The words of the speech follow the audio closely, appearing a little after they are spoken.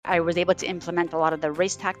I was able to implement a lot of the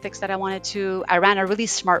race tactics that I wanted to. I ran a really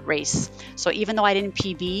smart race. So even though I didn't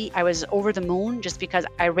PB, I was over the moon just because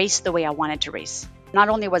I raced the way I wanted to race. Not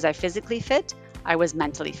only was I physically fit, I was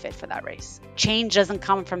mentally fit for that race. Change doesn't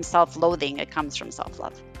come from self-loathing, it comes from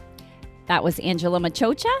self-love. That was Angela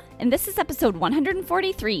Maciocia, and this is episode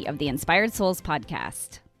 143 of the Inspired Souls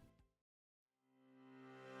podcast.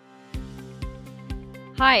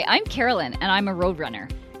 Hi, I'm Carolyn, and I'm a road runner.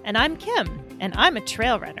 And I'm Kim, and I'm a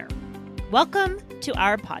trail runner. Welcome to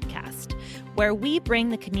our podcast, where we bring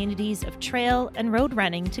the communities of trail and road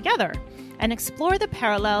running together and explore the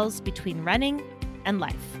parallels between running and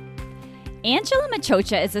life. Angela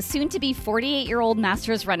Maciocia is a soon-to-be 48-year-old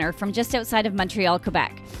Masters runner from just outside of Montreal,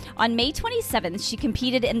 Quebec. On May 27th, she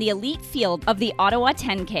competed in the elite field of the Ottawa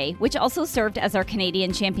 10K, which also served as our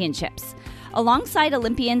Canadian Championships. Alongside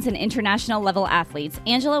Olympians and international level athletes,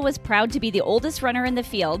 Angela was proud to be the oldest runner in the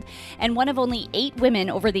field and one of only 8 women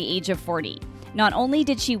over the age of 40. Not only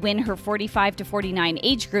did she win her 45-49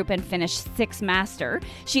 age group and finish 6th master,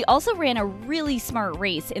 she also ran a really smart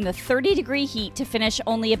race in the 30-degree heat to finish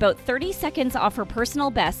only about 30 seconds off her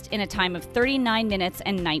personal best in a time of 39 minutes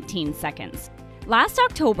and 19 seconds. Last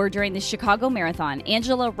October, during the Chicago Marathon,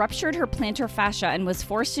 Angela ruptured her plantar fascia and was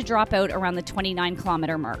forced to drop out around the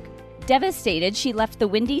 29-kilometer mark. Devastated, she left the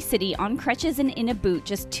Windy City on crutches and in a boot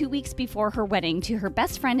just 2 weeks before her wedding to her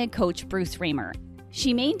best friend and coach, Bruce Raymer.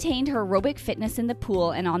 She maintained her aerobic fitness in the pool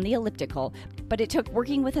and on the elliptical, but it took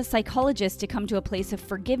working with a psychologist to come to a place of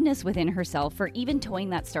forgiveness within herself for even towing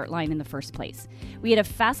that start line in the first place. We had a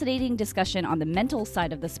fascinating discussion on the mental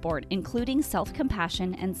side of the sport, including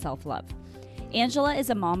self-compassion and self-love. Angela is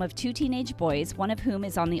a mom of 2 teenage boys, one of whom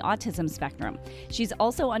is on the autism spectrum. She's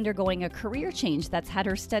also undergoing a career change that's had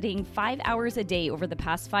her studying 5 hours a day over the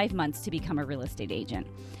past 5 months to become a real estate agent.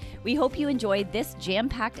 We hope you enjoyed this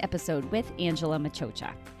jam-packed episode with Angela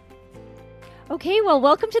Maciocia. Okay, well,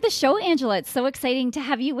 welcome to the show, Angela. It's so exciting to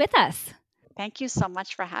have you with us. Thank you so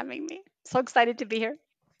much for having me. So excited to be here.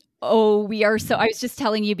 Oh, we are so, I was just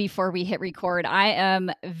telling you before we hit record, I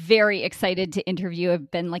am very excited to interview.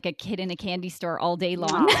 I've been like a kid in a candy store all day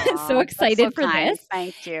long. Aww, so excited for kind. this.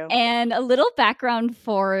 Thank you. And a little background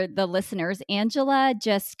for the listeners. Angela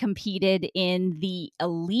just competed in the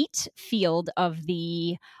elite field of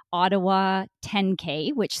the Ottawa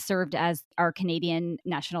 10K, which served as our Canadian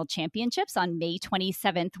National Championships on May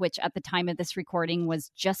 27th, which at the time of this recording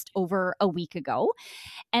was just over a week ago.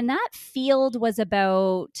 And that field was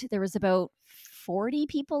there was about 40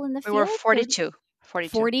 people in the field. We were 42.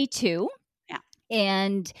 42. Yeah.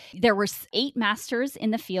 And there were 8 masters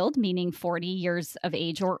in the field, meaning 40 years of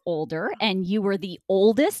age or older. And you were the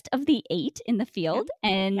oldest of the 8 in the field. Yeah.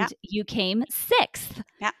 And yeah. You came 6th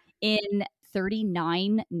in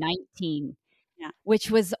 39:19,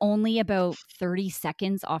 which was only about 30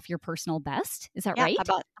 seconds off your personal best. Is that right?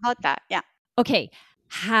 About that, yeah. Okay.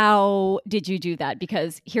 How did you do that?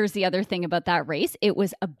 Because here's the other thing about that race. It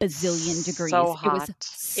was a bazillion degrees. So hot.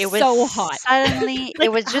 It was so hot. Suddenly,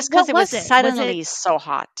 it was just because it was suddenly so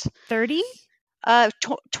hot. 30?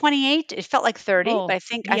 28. It felt like 30, but I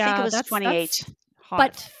think it was 28.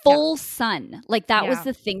 But full sun. Like that was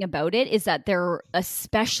the thing about it, is that they're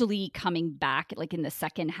especially coming back like in the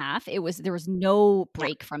second half. There was no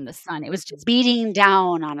break from the sun. It was just beating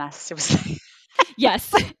down on us. It was yes.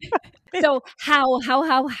 So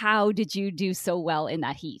how did you do so well in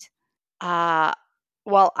that heat?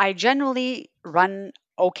 Well, I generally run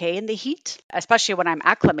okay in the heat, especially when I'm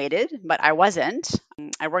acclimated, but I wasn't.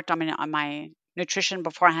 I worked on my nutrition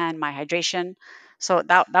beforehand, my hydration. So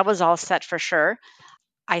that was all set for sure.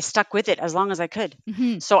 I stuck with it as long as I could.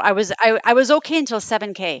 Mm-hmm. So I was okay until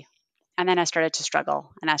 7K. And then I started to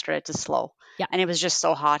struggle and I started to slow. Yeah. And it was just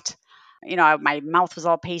so hot. You know, my mouth was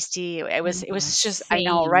all pasty. It was just, same. I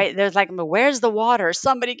know, right? There's like, where's the water?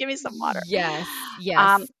 Somebody give me some water. Yes.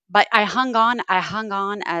 But I hung on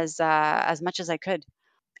as much as I could.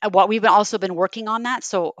 We've also been working on that.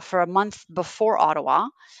 So for a month before Ottawa,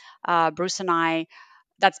 Bruce and I,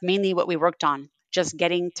 that's mainly what we worked on. Just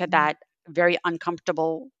getting to that very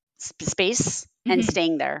uncomfortable space and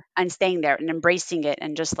staying there and embracing it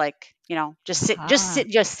and just like, you know, just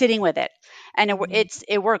sitting with it. And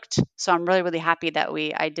it worked. So I'm really, really happy that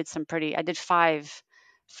I did 5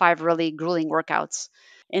 really grueling workouts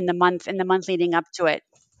in the month leading up to it.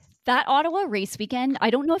 That Ottawa race weekend,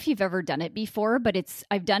 I don't know if you've ever done it before, but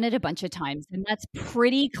I've done it a bunch of times, and that's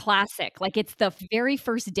pretty classic. Like it's the very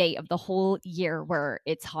first day of the whole year where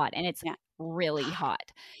it's hot, and it's really hot.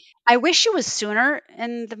 I wish it was sooner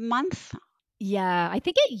in the month. Yeah, I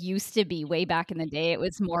think it used to be way back in the day. It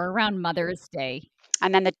was more around Mother's Day.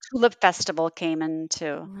 And then the Tulip Festival came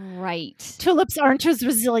into. Right. Tulips aren't as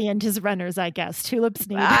resilient as runners, I guess. Tulips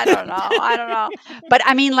need I don't know. I don't know. But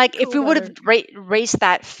I mean, like, if cool we would have weather. raced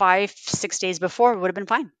that 5, 6 days before, it would have been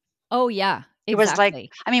fine. Oh, yeah, It was like,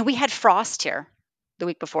 exactly. I mean, we had frost here the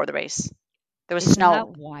week before the race. There was Isn't that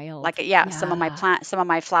snow. wild? Like, yeah, Yeah. some of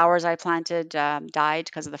my flowers I planted died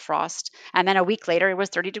because of the frost. And then a week later, it was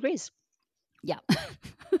 30 degrees. Yeah.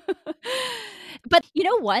 But you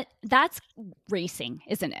know what? That's racing,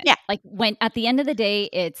 isn't it? Yeah. Like when at the end of the day,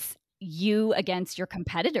 it's you against your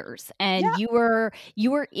competitors and Yeah. you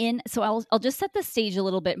were in, so I'll just set the stage a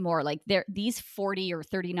little bit more. Like there these 40 or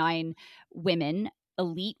 39 women,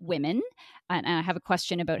 elite women, and I have a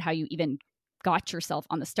question about how you even got yourself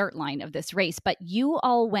on the start line of this race, but you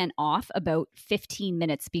all went off about 15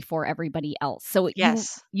 minutes before everybody else. So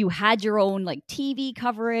Yes. you had your own like TV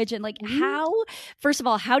coverage and like Mhm. how, first of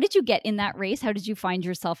all, how did you get in that race? How did you find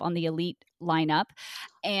yourself on the elite lineup?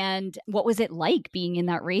 And what was it like being in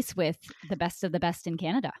that race with the best of the best in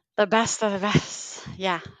Canada? The best of the best.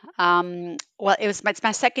 Yeah. Well, it's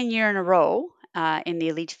my second year in a row in the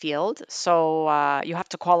elite field, so you have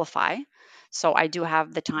to qualify. So I do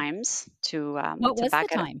have the times What to was the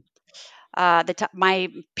back it up. time? My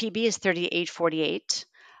PB is 38:48,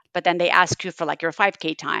 but then they ask you for like your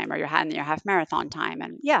 5K time or your half marathon time,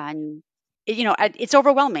 and yeah, and it's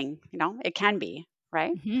overwhelming. It can be,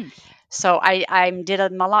 right? Hmm. So I did a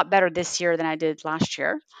lot better this year than I did last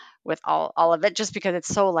year with all of it, just because it's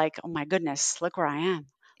so like, oh my goodness, look where I am.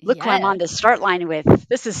 Look who I'm Yeah. on the start line with.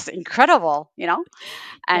 This is incredible.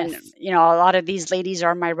 And Yes. a lot of these ladies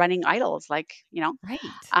are my running idols, like, Right.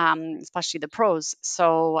 especially the pros.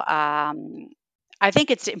 So I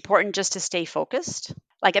think it's important just to stay focused.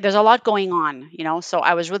 Like there's a lot going on. So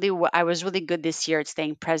I was really good this year at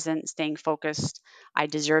staying present, staying focused. I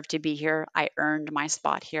deserve to be here. I earned my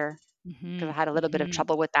spot here because Hmm. I had a little bit of Hmm.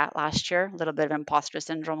 trouble with that last year, a little bit of imposter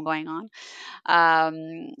syndrome going on.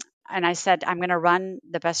 Um, and I said, I'm going to run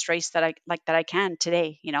the best race that I can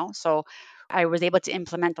today. So I was able to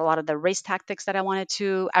implement a lot of the race tactics that I wanted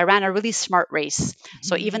to. I ran a really smart race.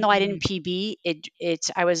 So even though I didn't Hmm. PB,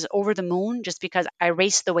 I was over the moon just because I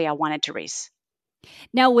raced the way I wanted to race.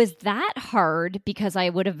 Now, was that hard? Because I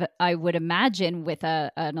would imagine with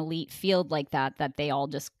an elite field like that, that they all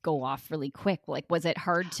just go off really quick. Like, was it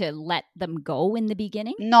hard to let them go in the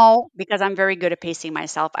beginning? No, because I'm very good at pacing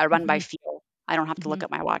myself. I run by Hmm. feel. I don't have to Hmm. look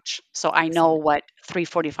at my watch. So I know Excellent. what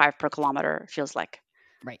 3:45 per kilometer feels like.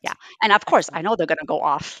 Yeah. Right. And of course, I Excellent. know they're going to go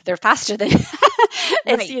off. They're faster than it's,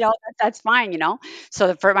 Right. that's fine.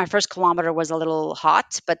 So my first kilometer was a little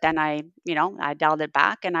hot, but then I dialed it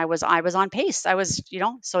back and I was on pace.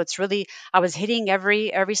 So it's really, I was hitting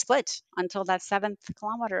every split until that seventh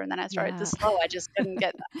kilometer. And then I started to Yeah. slow. I just couldn't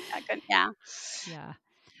get, I couldn't, yeah. Yeah.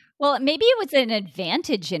 Well, maybe it was an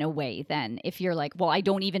advantage in a way then if you're like, well, I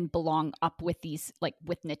don't even belong up with these, like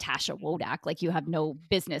with Natasha Wodak. Like you have no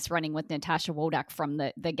business running with Natasha Wodak from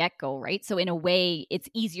the get-go, right? So in a way, it's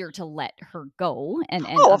easier to let her go and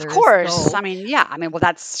Oh, of others course. go. I mean, yeah. I mean,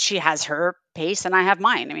 well, she has her pace and I have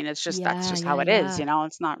mine. I mean, that's Yeah, just yeah, how it is. yeah.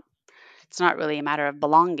 It's not really a matter of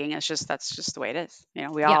belonging. That's just the way it is.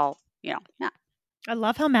 We Yeah. all, yeah. I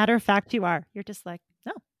love how matter of fact you are. You're just like,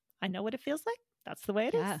 no, I know what it feels like. That's the way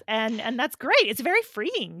it is. Yeah. And that's great. It's very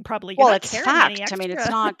freeing, probably. You're Well, not it's carrying any fact. I mean, it's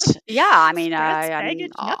extra not. Yeah, I mean, stress, I'm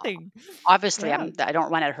baggage, nothing. obviously Yeah. I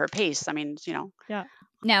don't run at her pace. I mean, Yeah.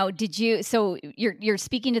 Now, did you? So you're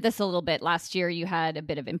speaking to this a little bit. Last year, you had a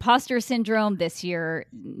bit of imposter syndrome. This year,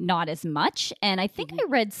 not as much. And I think mhm. I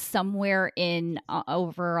read somewhere in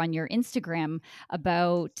over on your Instagram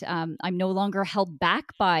about I'm no longer held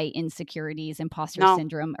back by insecurities, imposter No.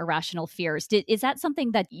 syndrome, irrational fears. Is that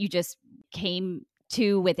something that you just came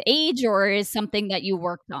to with age, or is something that you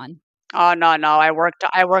worked on? Oh no, no. I worked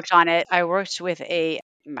on it. I worked with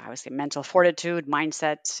I would say mental fortitude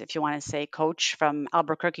mindset, if you want to say, coach from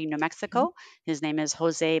Albuquerque, New Mhm. Mexico. His name is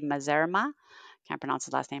Jose Mazerma. Can't pronounce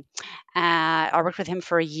his last name. I worked with him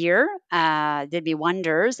for a year. Did me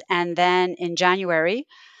wonders. And then in January,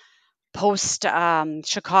 post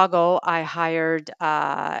Chicago, I hired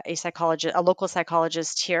a local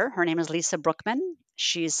psychologist here. Her name is Lisa Brookman.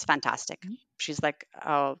 She's fantastic. She's like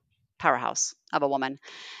a powerhouse of a woman.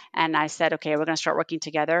 And I said, okay, we're going to start working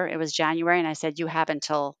together. It was January, and I said, you have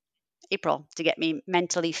until April to get me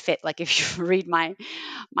mentally fit. Like if you read my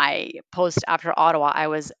post after Ottawa,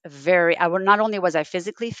 not only was I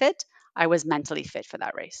physically fit, I was mentally fit for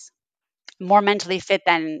that race. More mentally fit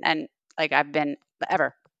than and like I've been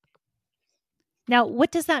ever. Now,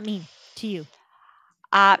 what does that mean to you?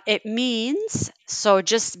 It means so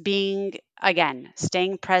just being again,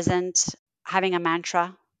 staying present, having a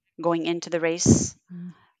mantra. going into the race,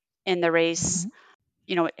 Mhm. in the race,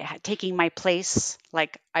 Mhm. taking my place.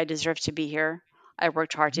 Like I deserve to be here. I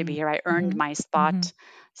worked hard to be Mhm. here. I earned Mhm. my Mhm. spot,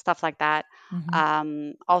 stuff like that.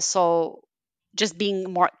 Mhm. Also, just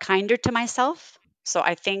being more kinder to myself. So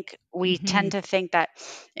I think we tend Mhm. to think that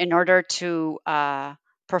in order to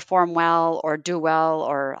perform well or do well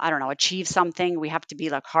or I don't know achieve something, we have to be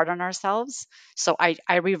like hard on ourselves. So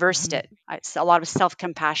I reversed Mhm. it. It's a lot of self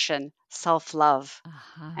compassion, self love,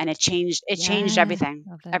 Uh-huh. and it changed Yeah. everything,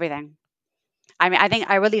 Love it. everything. I mean,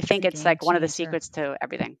 I really It's think a it's game like one of the changer. secrets to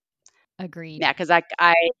everything. Agreed. Yeah, because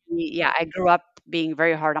I grew up being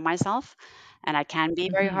very hard on myself, and I can be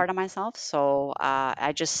very Mhm. hard on myself. So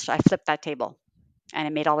I flipped that table, and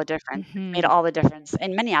it made all the difference. It made Mhm. all the difference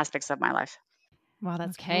in many aspects of my life. Wow,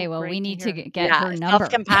 that's Okay, well, we great to need to hear. get Yeah, her self number.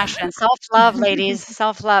 compassion, self love, ladies,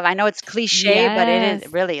 self love. I know it's cliche, but it is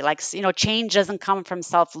Yes. really like change doesn't come from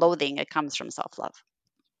self loathing; it comes from self love.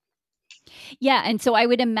 Yeah, and so I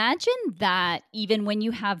would imagine that even when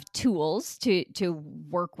you have tools to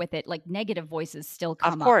work with it, like negative voices still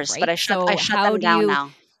Of come up, course, but right? I So shut how them do down you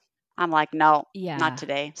now. I'm like, no, not Yeah.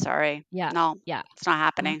 today. Sorry. Yeah. No, Yeah. it's not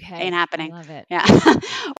happening. Ain't Okay. I happening. love it. Yeah.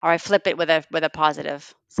 Or I flip it with a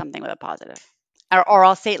positive, something with a positive. Or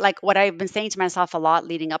I'll say like what I've been saying to myself a lot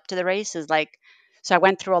leading up to the race is like, so I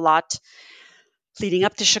went through a lot leading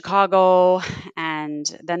up to Chicago and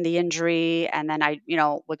then the injury. And then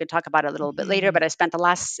we could talk about it a little bit later, Mhm. but I spent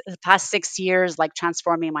the past 6 years like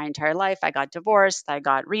transforming my entire life. I got divorced. I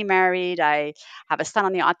got remarried. I have a son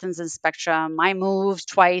on the autism spectrum. I moved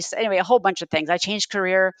twice. Anyway, a whole bunch of things. I changed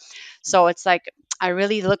career. So it's like, I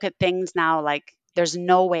really look at things now like there's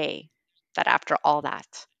no way that after all that,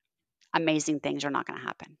 amazing things are not going to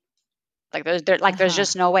happen. There's Uh-huh.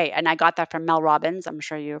 just no way. And I got that from Mel Robbins. I'm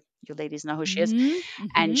sure you ladies know who she is, Mhm.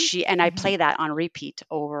 and Mhm. I Mhm. play that on repeat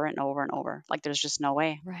over and over and over. Like there's just no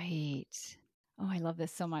way. Right. Oh, I love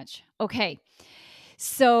this so much. Okay.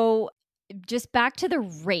 So just back to the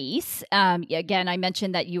race. Again, I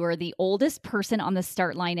mentioned that you are the oldest person on the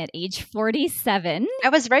start line at age 47. I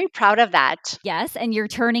was very proud of that. Yes, and you're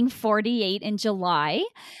turning 48 in July.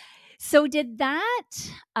 So did that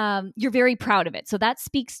you're very proud of it. So that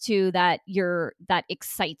speaks to that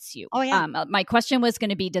excites you. Oh yeah, My question was going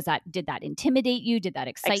to be did that intimidate you? Did that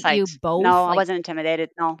excite you? excite. Both? No, I Like wasn't intimidated.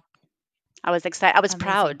 No, I was excited. I was amazing.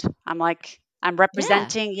 proud. I'm like I'm Yeah.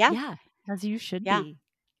 representing. Yeah, Yeah. As you should yeah. be.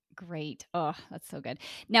 Great. Oh, that's so good.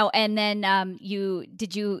 Now, and then you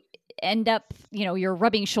end up, you're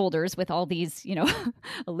rubbing shoulders with all these,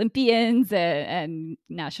 Olympians and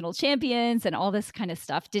national champions and all this kind of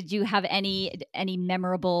stuff. Did you have any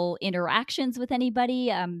memorable interactions with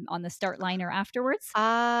anybody on the start line or afterwards?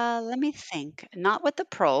 Let me think. Not with the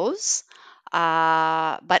pros,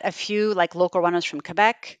 but a few like local runners from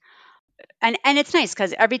Quebec. And it's nice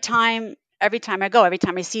because every time I go, every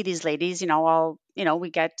time I see these ladies, we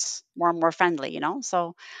get more and more friendly,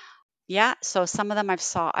 So yeah, so some of them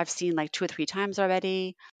I've seen like 2 or 3 times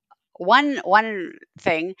already. One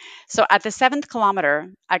thing, so at the 7th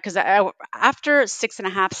kilometer, because after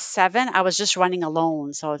 6.5, 7, I was just running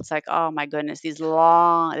alone. So it's like, oh my goodness, this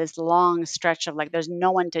long stretch of like, there's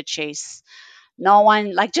no one to chase, no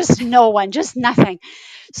one, like just no one, just nothing.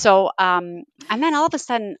 So, and then all of a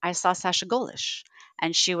sudden I saw Sasha Golish,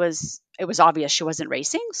 and it was obvious she wasn't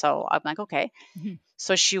racing. So I'm like, okay. Mhm.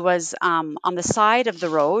 So she was on the side of the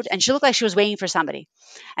road, and she looked like she was waiting for somebody.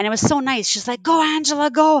 And it was so nice. She's like, "Go, Angela,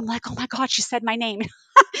 go!" I'm like, "Oh my God, she said my name."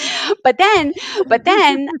 but then,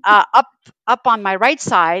 up on my right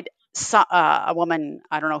side, a woman,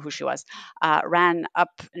 I don't know who she was, ran up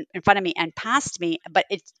in front of me and passed me. But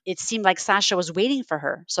it seemed like Sasha was waiting for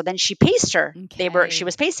her. So then she paced her. She Okay.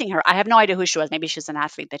 was pacing her. I have no idea who she was. Maybe she's an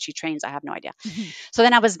athlete that she trains. I have no idea. Mhm. So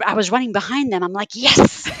then I was running behind them. I'm like,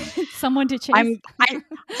 yes, Someone to chase. I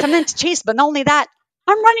something to chase, but not only that,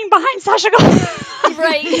 I'm running behind Sasha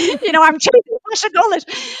Right. Golish. I'm chasing Sasha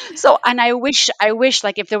Golish. So, and I wish,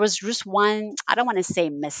 like, if there was just one, I don't want to say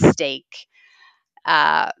mistake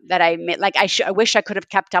that I made. Like, I wish I could have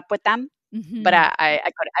kept up with them, but Mhm.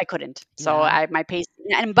 I couldn't. So Yeah. my pace,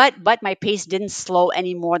 but my pace didn't slow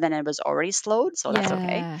any more than it was already slowed. So that's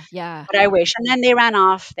okay. Yeah. Yeah. But I wish. And then they ran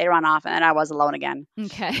off. They ran off, and then I was alone again.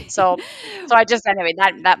 Okay. So I just anyway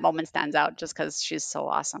that moment stands out just because she's so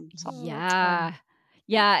awesome. So Oh, that's fun. Yeah.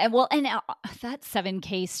 Yeah, and well, and that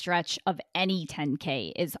 7K stretch of any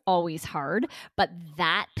 10K is always hard, but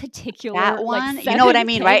that that particular like one, you know what I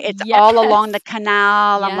mean, 7K, right? It's all yes. along the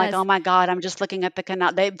canal. I'm like, Yes. oh my God, I'm just looking at the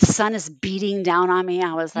canal. The sun is beating down on me.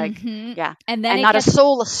 I was like, Mhm. yeah, And then and it not a gets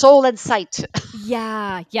soul in sight.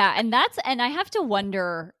 yeah, yeah, and I have to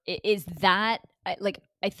wonder is that like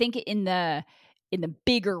I think in the in the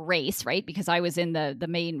bigger race, right? Because I was in the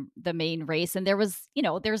main race, and there was,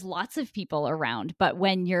 there's lots of people around. But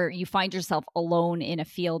when you find yourself alone in a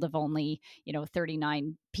field of only,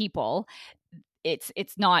 39 people, it's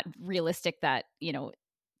not realistic that,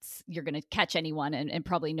 you're going to catch anyone, and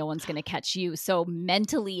probably no one's going to catch you. So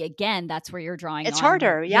mentally, again, that's where you're drawing It's on.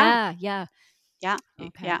 harder. Yeah. Yeah. Yeah.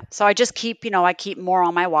 Okay. Yeah. So I just keep, I keep more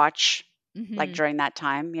on my watch, like Mm-hmm. during that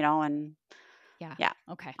time, and Yeah. yeah.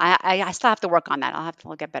 Okay. I still have to work on that.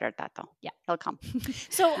 I'll get better at that though. Yeah. It'll come.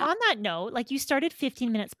 So on that note, like you started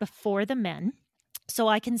 15 minutes before the men. So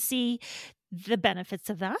I can see the benefits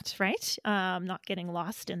of that, right? Not getting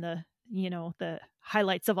lost in the, the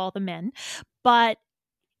highlights of all the men. But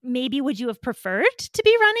maybe would you have preferred to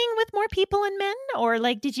be running with more people and men? Or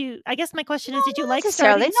like, I guess my question No, is, did you not like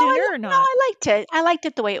necessarily. starting sooner or No, not? I liked it. I liked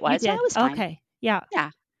it the way it You was. Yeah, did. it was fine. Okay. Yeah. Yeah.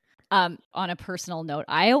 On a personal note,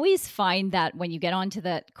 I always find that when you get onto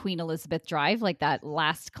that Queen Elizabeth Drive, like that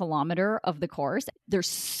last kilometer of the course, there's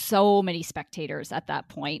so many spectators at that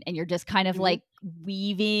point, and you're just kind of Mhm. like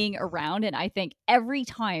weaving around. And I think every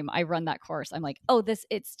time I run that course, I'm like, oh,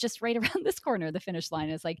 it's just right around this corner, the finish line.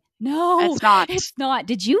 It's like, no, It's not. it's not.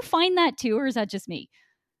 Did you find that too, or is that just me?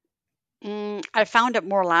 I found it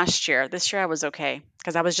more last year. This year I was okay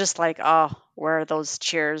because I was just like, oh, where are those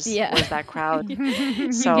cheers? Yeah. Where's that crowd? You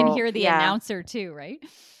can So hear the yeah, announcer too, right?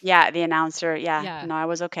 yeah, the announcer. Yeah, Yeah. no, I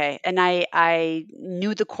was okay, and I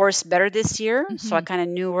knew the course better this year, so I Mhm. kind of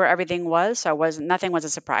knew where everything was. So I wasn't nothing was a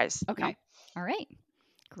surprise. Okay. All right. Yeah.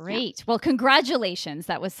 Great. Well, congratulations.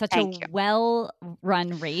 That was such a Thank you. well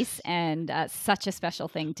run race, and such a special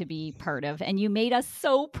thing to be part of. And you made us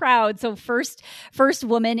so proud. So first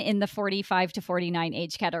woman in the 45 to 49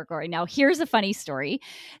 age category. Now, here's a funny story.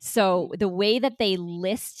 So the way that they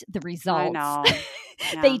list the I results, know.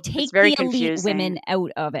 they Yeah, it's take very the elite women confusing.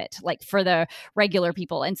 out of it, like for the regular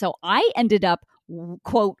people. And so I ended up,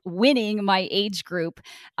 quote, winning my age group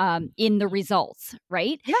in the results,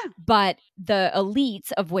 right? Yeah. But the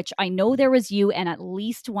elites, of which I know there was you and at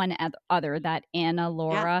least one other, that Anna Yeah.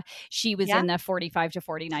 Laura, she was Yeah. in the 45 to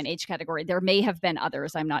 49 age category. There may have been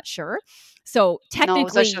others, I'm not sure. So No, it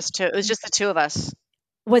was technically, just two. It was just the two of us.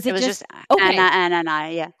 was It it was just just okay? Anna and I.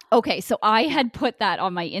 Yeah. Okay, so I Yeah. had put that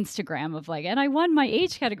on my Instagram of like, and I won my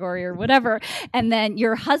age category or whatever. And then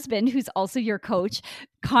your husband, who's also your coach,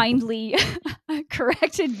 kindly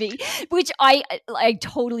corrected me, which I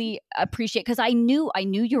totally appreciate, because I knew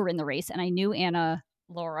you were in the race, and I knew Anna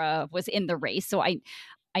Laura was in the race. So I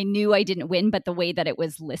knew I didn't win, but the way that it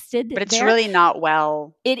was listed But it's there, really not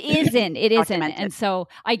well it isn't. It isn't. And documented. so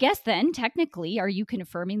I guess then technically, are you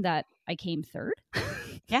confirming that I came third?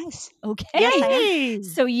 Yes. Okay. Yes, I am. Yay!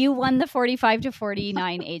 So you won the 45 to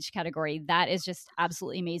 49 age category. That is just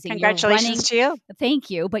absolutely amazing. You're running, Congratulations to you. thank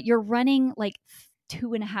you, but you're running like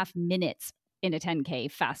 2.5 minutes in a 10K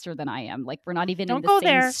faster than I am. Like, we're not even in Don't the go same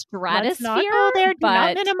there. stratosphere. Let's not go there. Do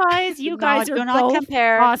not but minimize. You No, guys are do not both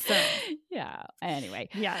compare. awesome. yeah. Anyway,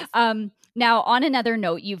 Yes. now on another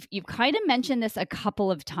note, you've kind of mentioned this a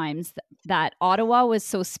couple of times, that Ottawa was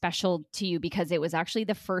so special to you because it was actually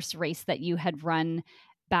the first race that you had run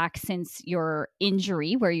back since your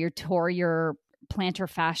injury, where you tore your plantar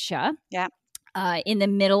fascia. Yeah. In the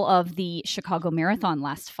middle of the Chicago Marathon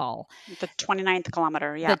last fall. The 29th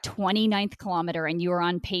kilometer. Yeah. The 29th kilometer, and you were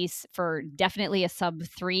on pace for definitely a sub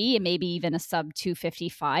 3 and maybe even a sub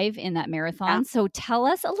 2:55 in that marathon. Yeah. So tell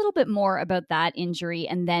us a little bit more about that injury,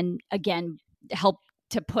 and then again, help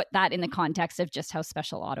to put that in the context of just how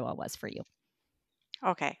special Ottawa was for you.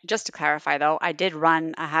 Okay. Just to clarify though, I did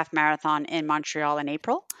run a half marathon in Montreal in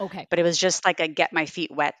April, Okay. but it was just like a get my feet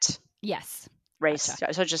wet Yes. race.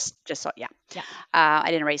 Gotcha. So just so yeah. Yeah. I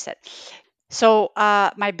didn't race it. So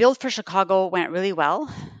my build for Chicago went really well.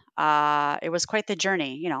 It was quite the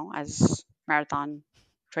journey, as marathon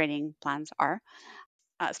training plans are,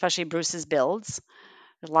 especially Bruce's builds.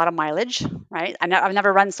 There's a lot of mileage, right? I've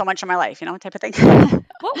never run so much in my life, type of thing.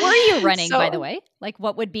 What were you running, by the So way? Like,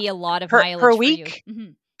 what would be a lot of per mileage for you? week,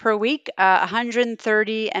 Mhm.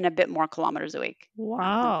 130 and a bit more kilometers a week.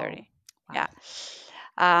 Wow. 130. Wow.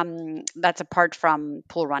 Yeah. That's apart from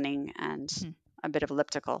pool running and Mhm. a bit of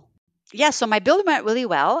elliptical. Yeah, so my build went really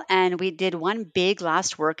well, and we did one big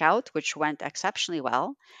last workout, which went exceptionally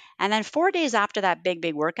well. And then 4 days after that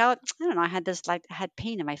big workout, I don't know, I had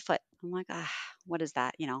pain in my foot. I'm like, what is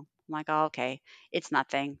that? I'm like, oh, okay, it's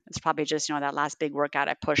nothing. It's probably just, that last big workout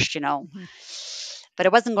I pushed, Mhm. but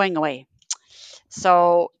it wasn't going away.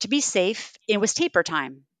 So to be safe, it was taper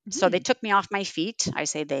time. So they Mhm. took me off my feet. I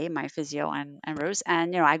say they, my physio and Rose,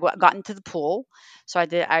 and I got into the pool. So I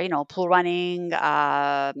did, pool running.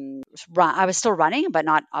 Run. I was still running, but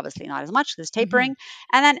not obviously not as much. It was Mhm. tapering,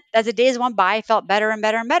 and then as the days went by, I felt better and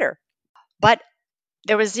better and better. But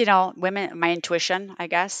there was, women, my intuition, I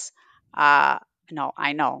guess. Uh, no,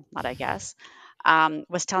 I know, not I guess.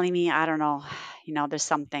 Was telling me, I don't know, there's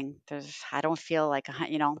something. I don't feel like,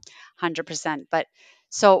 100%. But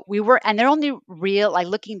so we were, and they're only real, like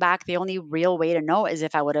looking back, the only real way to know is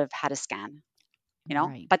if I would have had a scan,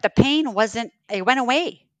 Right. but the pain wasn't, it went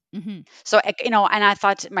away. Hmm. So, and I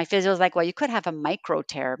thought my physio was like, well, you could have a micro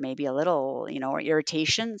tear, maybe a little, or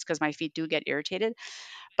irritations because my feet do get irritated,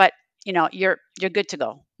 but you're good to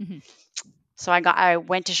go. Hmm. So I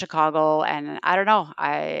went to Chicago, and I don't know,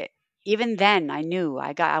 I even then I knew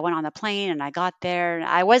I went on the plane and I got there and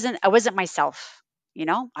I wasn't myself,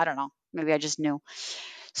 I don't know, maybe I just knew.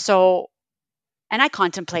 So, and I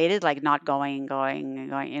contemplated like not going, but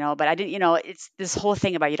I didn't, it's this whole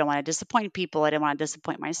thing about you don't want to disappoint people. I didn't want to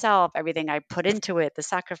disappoint myself. Everything I put into it, the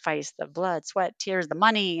sacrifice, the blood, sweat, tears, the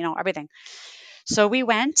money, everything. So we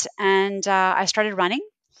went, and I started running.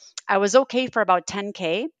 I was okay for about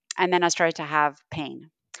 10K, and then I started to have pain,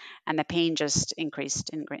 and the pain just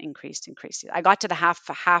increased. I got to the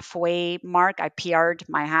halfway mark. I PR'd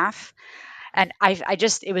my half, and I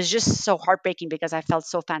just it was just so heartbreaking because I felt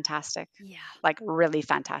so fantastic, Yeah. like really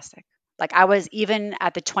fantastic. Like I was even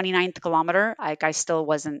at the 29th kilometer, like I still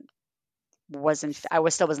wasn't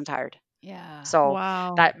tired. Yeah. So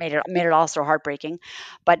Wow. that made it also heartbreaking.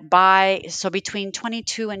 But between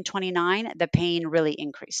 22 and 29, the pain really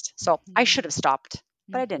increased. So I should have stopped,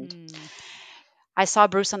 but I didn't. Hmm. I saw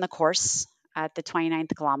Bruce on the course at the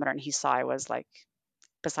 29th kilometer, and he saw I was like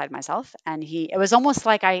beside myself, and it was almost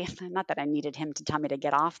like not that I needed him to tell me to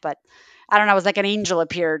get off, but I don't know, it was like an angel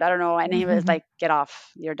appeared, I don't know, and he was like, get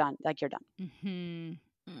off, you're done, like Hmm.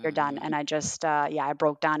 you're done. And I just yeah, I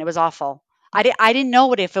broke down. It was awful. I didn't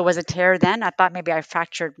know if it was a tear then. I thought maybe I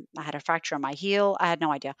had a fracture on my heel. I had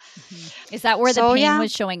no idea. Is that where the So pain yeah.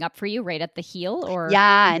 was showing up for you, right at the heel, or?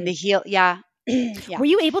 Yeah, and Mhm. the heel, yeah. Yeah. Were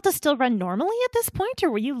you able to still run normally at this point,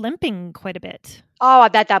 or were you limping quite a bit? Oh,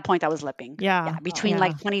 at that point I was limping. Yeah, Yeah. between Oh. Yeah.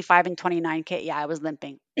 like 25 and 29K, yeah, I was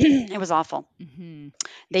limping. It was awful. Hmm.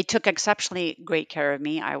 They took exceptionally great care of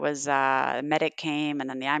me. I was medic came, and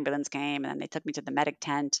then the ambulance came, and then they took me to the medic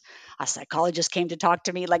tent. A psychologist came to talk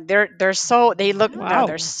to me. Like they're so they look no, they're Wow.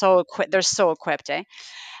 Wow. so equipped. They're so equipped, eh?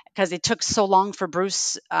 Because it took so long for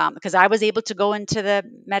Bruce. Because I was able to go into the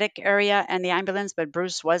medic area and the ambulance, but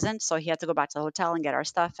Bruce wasn't, so he had to go back to the hotel and get our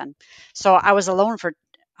stuff. And so I was alone for,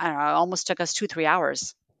 I don't know. It almost took us 2 3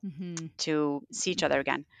 hours Hmm. to see each other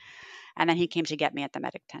again. And then he came to get me at the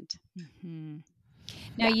medic tent. Hmm.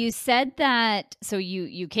 Now Yeah. you said that so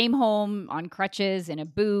you came home on crutches in a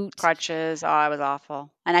boot. Crutches. Oh, I was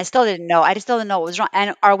awful. And I still didn't know. I just still didn't know what was wrong.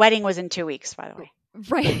 And our wedding was in 2 weeks, by the way.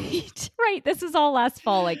 Right. Right. This is all last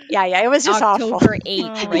fall, like Yeah, yeah. It was just awful. October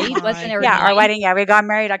 8th, Oh right? Wasn't my it, or Yeah, our 9th? wedding. Yeah, we got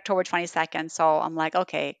married October 22nd. So I'm like,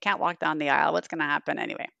 okay, can't walk down the aisle. What's going to happen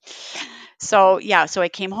anyway? So, yeah, so I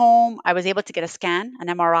came home. I was able to get a scan, an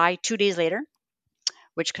MRI 2 days later,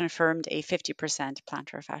 which confirmed a 50%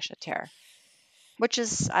 plantar fascia tear, which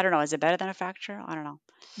is, I don't know, is it better than a fracture? I don't know.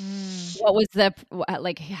 Mm. What was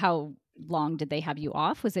like how long did they have you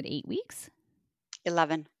off? Was it 8 weeks?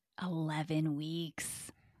 11. 11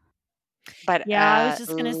 weeks. But Yeah, I was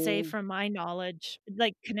just gonna say, from my knowledge,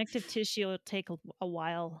 like connective tissue will take a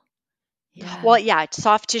while. well, Yeah. yeah,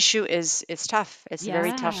 soft tissue is it's tough. It's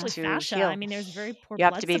very tough Yeah. Especially to fascia. I heal. mean, there's very poor You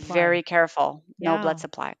have to blood be very supply. careful. No blood Yeah.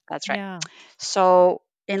 supply. That's right. Yeah. So,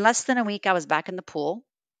 in less than a week, I was back in the pool.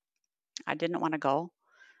 I didn't want to go.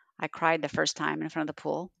 I cried the first time in front of the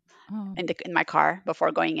pool Oh. in my car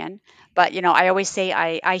before going in. But I always say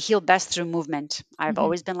I heal best through movement. I've Mhm.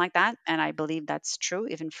 always been like that, and I believe that's true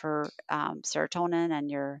even for serotonin and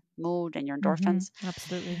your mood and your Hmm. endorphins.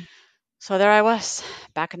 Absolutely. So there I was,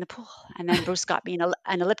 back in the pool, and then Bruce got me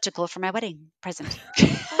an elliptical for my wedding present. So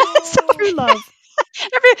Oh. True love.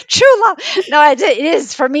 true love. No, I did. It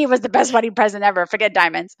is for me. It was the best wedding present ever. Forget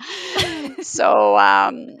diamonds. So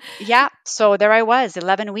yeah. So there I was,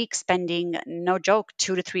 11 weeks spending, no joke,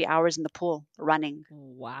 2 to 3 hours in the pool running,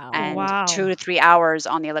 Wow. and two Wow. to three hours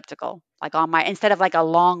on the elliptical. Like on my instead of like a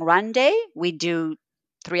long run day, we do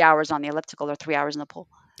 3 hours on the elliptical or 3 hours in the pool.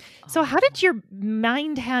 So, how Oh. did your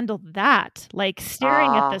mind handle that? Like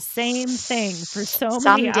staring at the Ah, same thing for so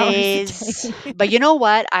many some hours a days, day. but you know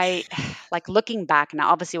what? I like looking back now.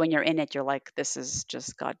 Obviously, when you're in it, you're like, this is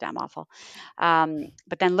just goddamn awful.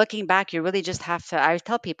 But then looking back, you really just have to. I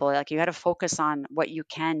tell people like you got to focus on what you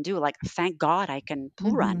can do. Like, thank God I can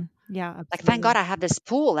pool Hmm. run. Yeah, Like, thank God absolutely. I have this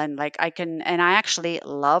pool, and like and I actually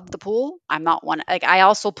love the pool. I'm not one, like, I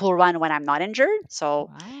also pool run when I'm not injured. So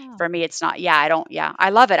Wow. for me, it's not, yeah, I don't, yeah,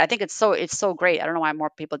 I love it. I think it's so great. I don't know why more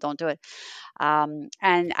people don't do it.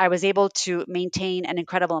 And I was able to maintain an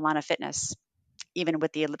incredible amount of fitness, even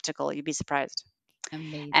with the elliptical. You'd be surprised. And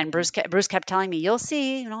Amazing. Bruce kept telling me, "You'll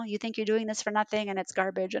see. You know, you think you're doing this for nothing, and it's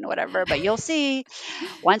garbage and whatever, but you'll see.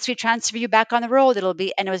 Once we transfer you back on the road, it'll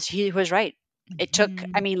be." And he was right. It took,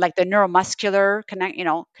 I Mhm. mean, like, the neuromuscular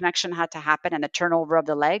connection had to happen, and the turnover of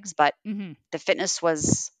the legs, but Mhm. the fitness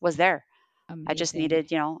was there. I just Amazing.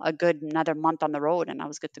 needed, a good another month on the road, and I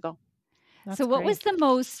was good to go. That's So what was great. the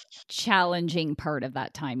most challenging part of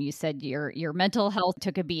that time? You said your mental health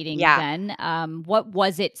took a beating Yeah, then. What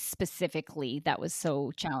was it specifically that was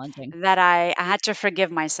so challenging? that I had to forgive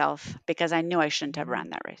myself because I knew I shouldn't have Mm. ran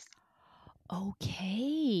that race.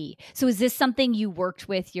 Okay. So is this something you worked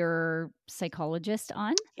with your psychologist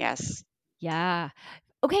on? Yes, Yeah.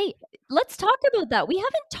 Okay, let's talk about that. We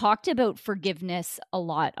haven't talked about forgiveness a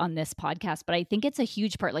lot on this podcast, but I think it's a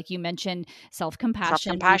huge part. Like you mentioned self-compassion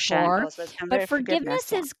self-compassion before, goes with but forgiveness.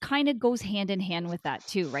 forgiveness Yeah, is kind of goes hand in hand with that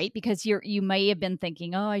too, right? Because you may have been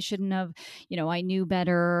thinking, "Oh, I shouldn't have, I knew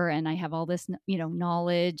better and I have all this,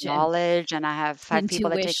 knowledge and knowledge, and I have 5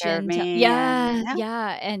 people that take care of intuition to me, and yeah, yeah.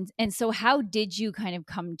 yeah. And so how did you kind of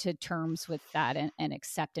come to terms with that and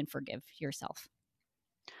accept and forgive yourself?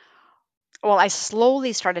 Well, I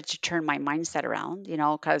slowly started to turn my mindset around,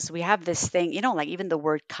 because we have this thing, like, even the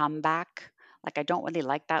word comeback, like, I don't really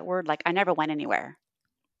like that word. Like, I never went anywhere.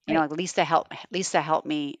 Right. At least to help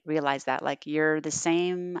me realize that, like, you're the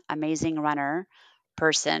same amazing runner,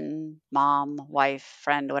 person, mom, wife,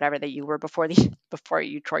 friend, whatever that you were before the before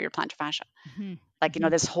you tore your plantar fascia. Mhm. Like, Mhm.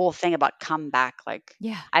 this whole thing about comeback, like,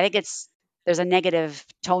 Yeah. I think there's a negative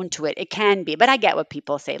tone to it. It can be, but I get what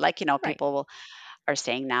people say. Like, Right. people are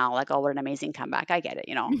saying now, like, "Oh, what an amazing comeback." I get it,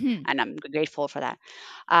 Mhm. and I'm grateful for that.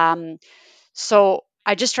 Um, so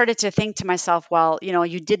I just started to think to myself, well,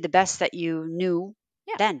 you did the best that you knew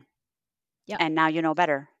Yeah. then, Yep. and now you know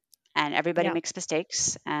better. And everybody Yeah. makes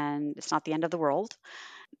mistakes, and it's not the end of the world.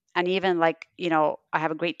 And even, like, I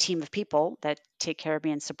have a great team of people that take care of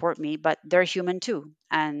me and support me, but they're human too.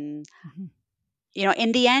 And Mhm.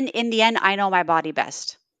 in the end, I know my body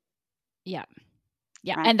best, Yeah.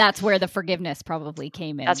 Yeah, right? and that's where the forgiveness probably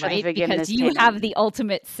came in, That's where the right? Because forgiveness you came have in. the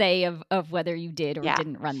ultimate say of whether you did or Yeah.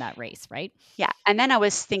 didn't run that race, right? Yeah. And then I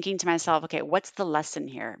was thinking to myself, okay, what's the lesson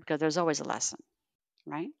here? Because there's always a lesson,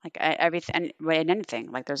 right? Like, everything, in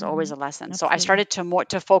anything, like, there's always Hmm. a lesson. So I Absolutely. started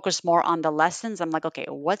to focus more on the lessons. I'm like, okay,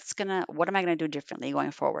 what am I gonna do differently going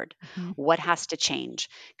forward? Mhm. What has to change?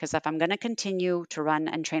 Because if I'm gonna continue to run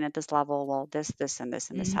and train at this level, well, this and this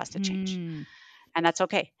and this has to change, Mhm. and that's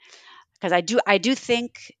okay. Because I do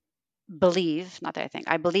believe, not that I think,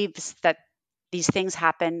 I believe that these things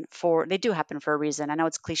they do happen for a reason. I know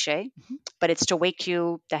it's cliche, Mhm. but it's to wake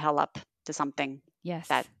you the hell up to something that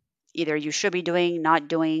Yes. either you should be doing, not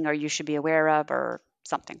doing, or you should be aware of, or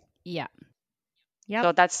something. Yeah. Yep.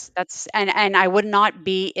 So that's and I would not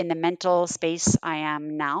be in the mental space I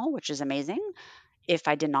am now, which is amazing, if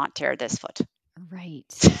I did not tear this foot. Right.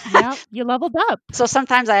 Yep. You leveled up. So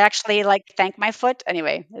sometimes I actually, like, thank my foot.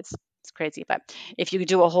 Anyway, it's crazy, but if you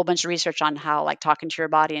do a whole bunch of research on how, like, talking to your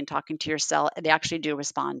body and talking to your cell, they actually do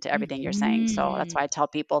respond to everything you're saying. So that's why Mhm. I tell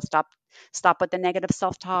people, stop with the negative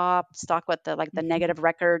self-talk, stop with the Mhm. negative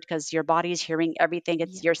record, because your body's hearing everything Yeah.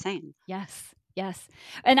 you're saying. Yes. Yes.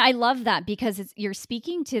 And I love that because you're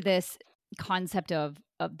speaking to this concept of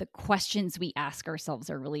the questions we ask ourselves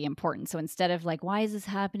are really important. So instead of like, why is this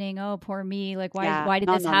happening? Oh, poor me. Like, Yeah. why did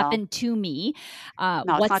No, this no, no. happen to me? No,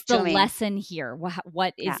 it's What's not the to me. lesson here?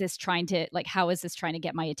 What is Yeah. this trying to like? How is this trying to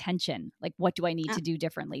get my attention? Like, what do I need Yeah. to do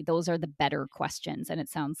differently? Those are the better questions. And it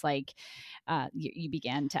sounds like you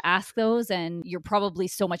began to ask those, and you're probably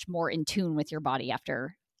so much more in tune with your body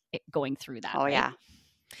after going through that, Oh, right? yeah.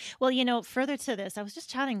 Well, further to this, I was just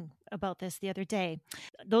chatting about this the other day.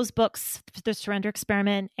 Those books, The Surrender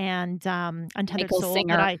Experiment and Untethered Michael Soul,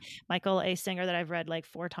 Singer. Michael A. Singer, that I've read like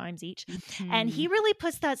 4 times each. And Mhm. he really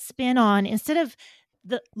puts that spin on, instead of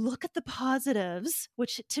the look at the positives,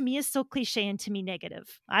 which to me is so cliche and to me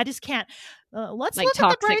negative. I just can't. Let's Like look at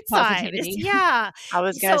the toxic bright side. positivity. Yeah. I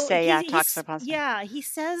was gonna So say, yeah, toxic positive. he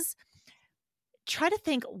says, try to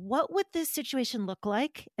think, what would this situation look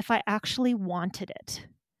like if I actually wanted it?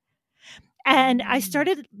 And I Mm.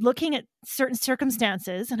 started looking at certain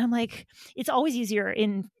circumstances, and I'm like, it's always easier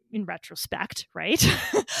in in retrospect, right?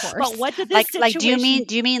 Of course. But what did this Like, situation...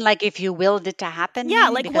 do you mean like if you willed it to happen, Yeah,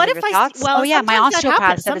 maybe like because what of if your I... thoughts? Oh Well, yeah, my sometimes that osteopath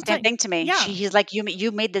happens. said the same thing to me. Yeah. He's like,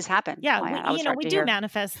 you made this happen. Yeah, Oh, yeah, that was hard we to do hear.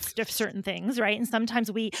 manifest certain things, right? And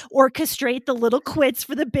sometimes we orchestrate the little quits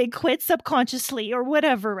for the big quits subconsciously or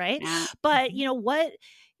whatever, right? Yeah. But what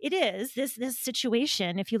it is, this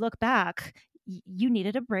situation, if you look back, you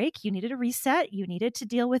needed a break, you needed a reset, you needed to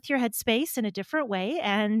deal with your headspace in a different way,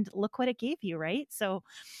 and look what it gave you, right? So,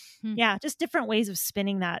 yeah, just different ways of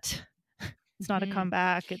spinning that. It's not a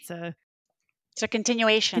comeback; it's a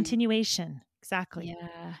continuation. Exactly.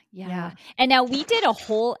 Yeah. And now we did a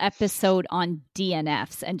whole episode on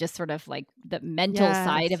DNFs and just sort of like the mental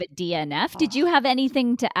side of a DNF. Did you have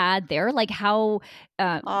anything to add there? Like how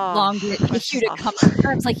long did it take you to come to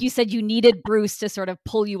terms? Like you said, you needed Bruce to sort of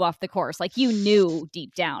pull you off the course. Like you knew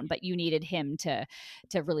deep down, but you needed him to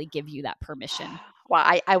really give you that permission. Well,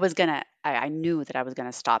 I knew that I was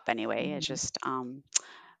gonna stop anyway. It's just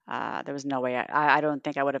there was no way. I don't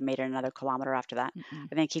think I would have made it another kilometer after that.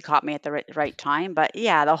 I think he caught me at the right time. But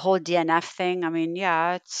yeah, the whole DNF thing. I mean,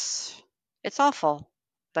 yeah, it's awful,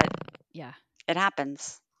 but yeah, it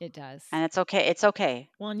happens. It does, and it's okay. It's okay.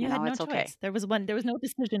 Well, and you had no choice. Okay. There was no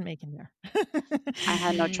decision making there. I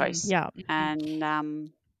had no choice. Yeah,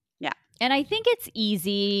 and yeah. And I think it's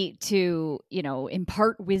easy to,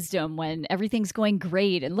 impart wisdom when everything's going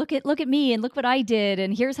great and look at me and look what I did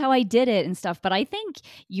and here's how I did it and stuff. But I think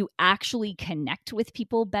you actually connect with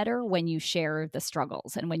people better when you share the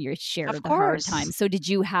struggles and when you share the hard times. So did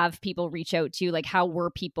you have people reach out to you? Like how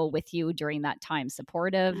were people with you during that time?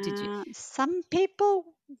 Supportive? Did you? Some people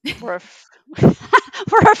were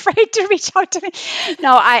were afraid to reach out to me.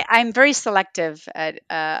 No, I'm very selective.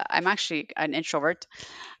 I'm actually an introvert.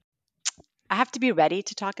 I have to be ready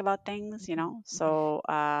to talk about things, So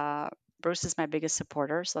Bruce is my biggest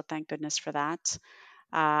supporter, so thank goodness for that.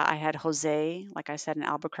 I had Jose, like I said, in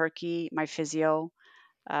Albuquerque, my physio,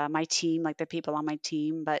 my team, like the people on my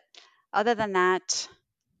team. But other than that,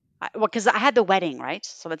 because I had the wedding, right?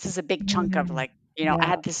 So this is a big chunk of I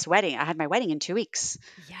had this wedding. I had my wedding in 2 weeks.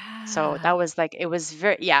 Yeah. So that was it was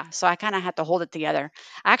very, So I kind of had to hold it together.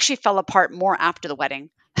 I actually fell apart more after the wedding.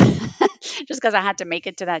 Just because I had to make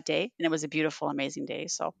it to that day, and it was a beautiful, amazing day.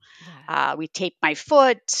 So we taped my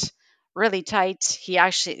foot really tight. He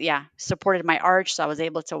actually, supported my arch, so I was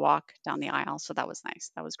able to walk down the aisle. So that was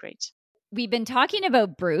nice. That was great. We've been talking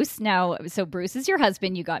about Bruce now. So Bruce is your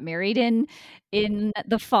husband. You got married in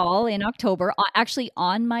the fall, in October, actually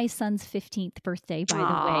on my son's 15th birthday, by the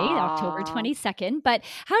way, October 22nd. But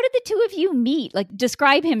how did the two of you meet? Like,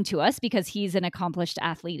 describe him to us, because he's an accomplished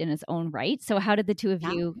athlete in his own right. So how did the two of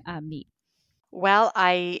you meet? Well,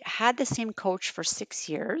 I had the same coach for 6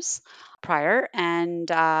 years prior, and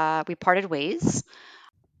we parted ways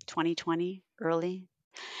 2020 early,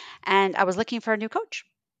 and I was looking for a new coach.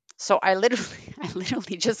 So I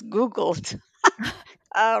literally just Googled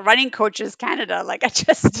running coaches Canada. Like I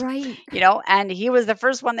just, right. And he was the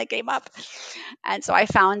first one that came up. And so I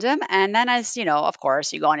found him. And then of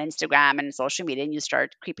course you go on Instagram and social media and you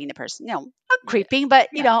start creeping the person, not creeping, but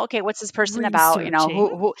okay, what's this person about?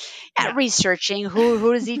 Researching,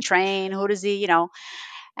 who does he train? Who does he,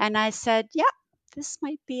 and I said, this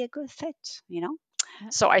might be a good fit,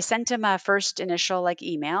 So I sent him a first initial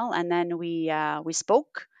email, and then we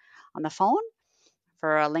spoke on the phone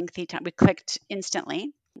for a lengthy time. We clicked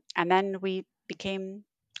instantly, and then we became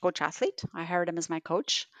coach athlete. I hired him as my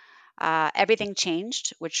coach. Everything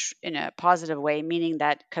changed, which in a positive way, meaning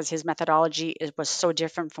that because his methodology was so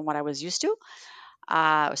different from what I was used to.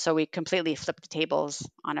 So we completely flipped the tables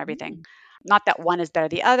on everything. Not that one is better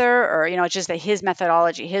than the other, or it's just that his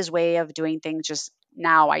methodology, his way of doing things, just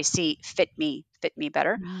now I see fit me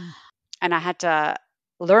better. And I had to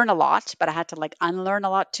learn a lot, but I had to unlearn a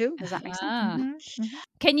lot too. Does that make sense?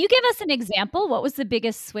 Can you give us an example? What was the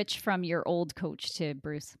biggest switch from your old coach to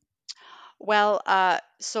Bruce? Well,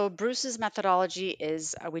 so Bruce's methodology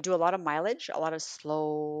is we do a lot of mileage, a lot of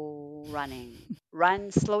slow running.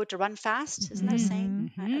 Run slow to run fast, isn't that a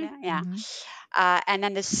saying? Yeah. And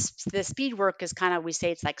then the speed work is kind of, we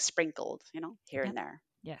say it's like sprinkled, here and there.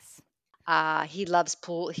 Yes. He loves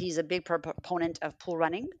pool. He's a big proponent of pool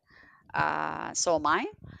running. So am I.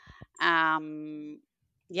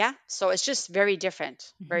 So it's just very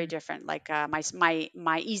different, very different. Like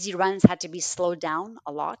my easy runs had to be slowed down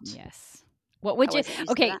a lot. Yes. What would you?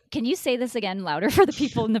 Okay, can you say this again louder for the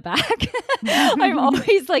people in the back? I'm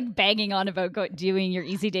always banging on about doing your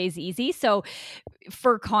easy days easy. So,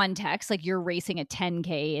 for context, you're racing a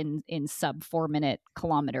 10K in sub 4 minute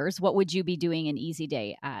kilometers. What would you be doing an easy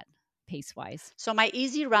day at pace wise? So my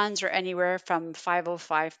easy runs are anywhere from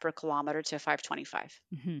 5:05 per kilometer to 5:25.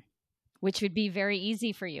 Hmm. Which would be very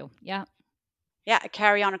easy for you. Yeah. Yeah,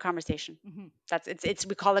 carry on a conversation. Hmm. That's it's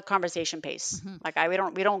we call it conversation pace. Hmm. Like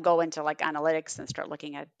we don't go into like analytics and start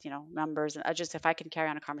looking at, numbers. And I just, if I can carry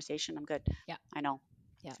on a conversation, I'm good. Yeah. I know.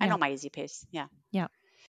 Yeah. I Yeah. know my easy pace. Yeah. Yeah.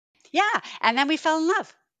 Yeah, and then we fell in love.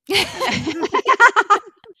 And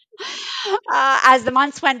as the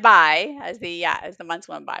months went by, as the months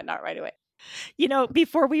went by, not right away.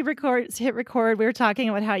 Before we hit record, we were talking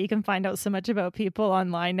about how you can find out so much about people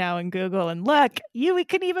online now in Google. And look, we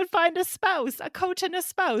can even find a spouse, a coach and a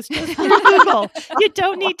spouse just through Google. You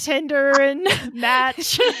don't need Tinder and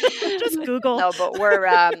Match. Just Google. No, but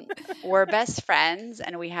we're best friends,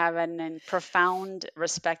 and we have an profound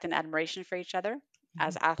respect and admiration for each other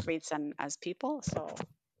as athletes and as people. So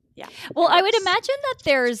yeah, Well, it I would works. imagine that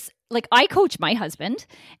there's like I coach my husband,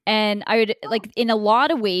 and I would like in a lot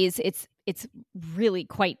of ways it's really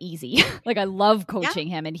quite easy. Like I love Yeah. coaching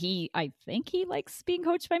him, and I think he likes being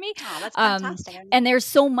coached by me. Oh, that's Um, fantastic. I didn't and know. there's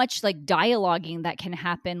so much like dialoguing that can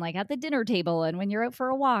happen, like at the dinner table and when you're out for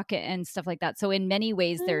a walk and stuff like that. So in many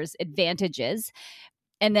ways, Mm. there's advantages.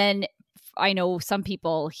 And then I know some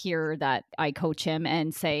people hear that I coach him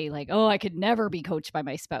and say like, "Oh, I could never be coached by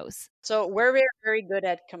my spouse." So we're very, very good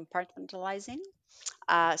at compartmentalizing.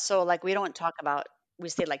 So like we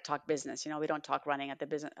say like talk business, we don't talk running at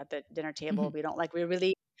the dinner table. Hmm. We don't like we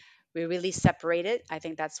really separate it. I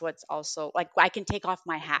think that's what's also like I can take off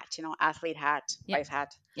my hat, athlete hat, Yep. wife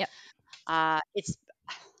hat. Yep. It's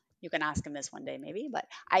You can ask him this one day maybe, but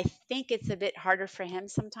I think it's a bit harder for him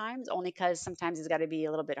sometimes, only because sometimes he's got to be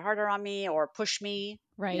a little bit harder on me or push me,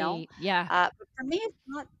 you know. Right. Yeah. But for me, it's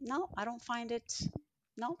not. No, I don't find it.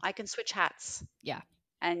 No, I can switch hats, Yeah.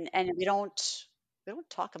 and we don't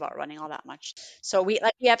talk about running all that much. So we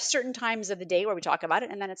have certain times of the day where we talk about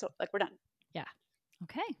it, and then it's like we're done. Yeah.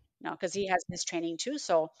 Okay. No, because he has his training too.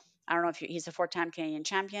 So I don't know if he's a four-time Canadian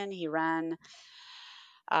champion. He ran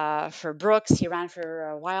for Brooks. He ran for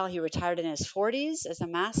a while. He retired in his 40s as a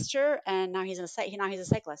master, and now he's a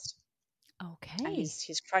cyclist, and Okay.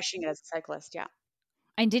 he's crushing it as a cyclist. Yeah,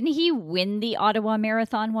 And didn't he win the Ottawa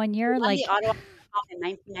Marathon one he year? won the Like, Ottawa Marathon in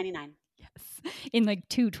 1999. yes, in like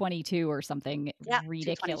 2:22 or something Yeah, 2:22 or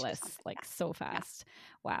ridiculous, something. like so Yeah, fast.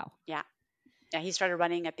 Wow. yeah, yeah. He started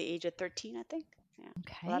running at the age of 13, I think. Yeah,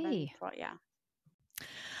 11, Okay. 12. Yeah.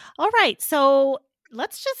 All right. So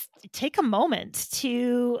let's just take a moment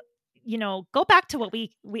to, go back to what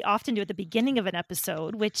we often do at the beginning of an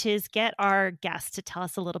episode, which is get our guests to tell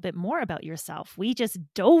us a little bit more about yourself. We just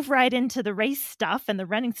dove right into the race stuff and the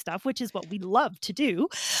running stuff, which is what we love to do.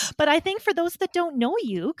 But I think for those that don't know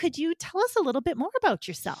you, could you tell us a little bit more about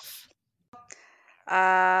yourself?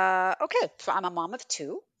 Okay, so I'm a mom of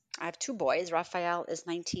two. I have two boys. Raphael is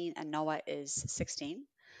 19 and Noah is 16.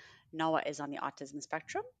 Noah is on the autism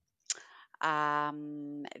spectrum.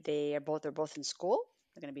 They're both in school.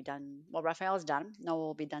 They're going to be done. Well, Raphael is done. Noah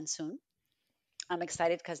will be done soon. I'm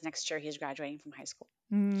excited because next year he's graduating from high school.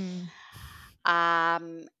 Mm.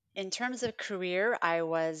 In terms of career, I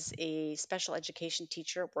was a special education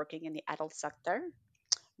teacher working in the adult sector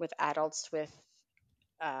with adults with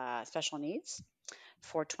special needs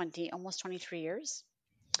for almost 23 years.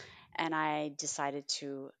 And I decided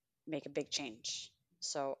to make a big change.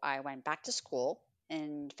 So I went back to school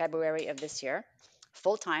in February of this year,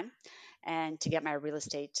 full time, and to get my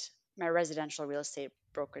residential real estate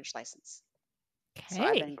brokerage license. So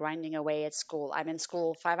I've been Okay. grinding away at school. I'm in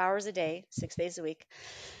school 5 hours a day, 6 days a week,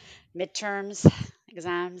 midterms,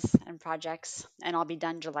 exams, and projects, and I'll be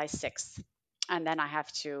done July 6th. And then I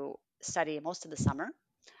have to study most of the summer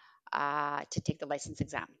to take the license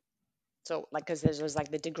exam. So, like, because there's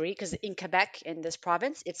like the degree, because in Quebec, in this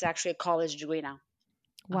province, it's actually a college degree now.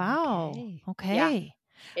 Wow. Okay. Yeah, Okay.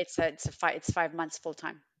 it's 5 months full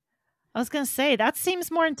time. I was going to say, that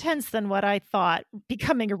seems more intense than what I thought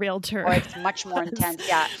becoming a realtor Or it's much more was. intense.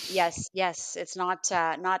 Yeah, yes. It's not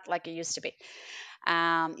like it used to be.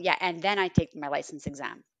 Yeah, and then I take my license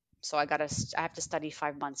exam. So I have to study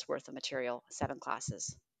 5 months worth of material, 7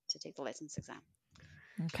 classes to take the license exam.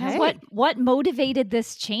 God, Okay. what motivated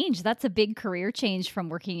this change? That's a big career change from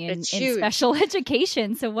working in It's in huge. special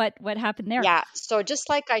education. So what happened there? Yeah. So just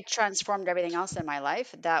like I transformed everything else in my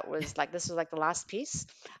life, this was like the last piece.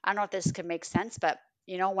 I don't know if this could make sense, but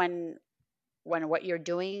when what you're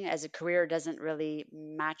doing as a career doesn't really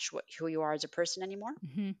match who you are as a person anymore,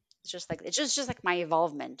 Hmm. it's just like my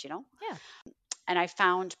evolvement. Yeah. And I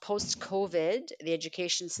found post COVID, the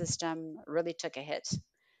education system really took a hit.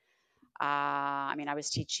 I mean, I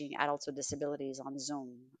was teaching adults with disabilities on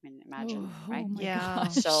Zoom. I mean, imagine, Oh right? my Yeah.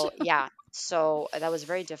 gosh. So yeah, So that was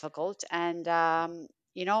very difficult. And,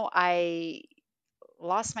 I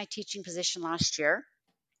lost my teaching position last year,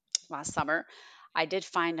 last summer. I did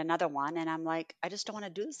find another one, and I'm like, I just don't want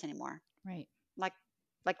to do this anymore. Right. Like,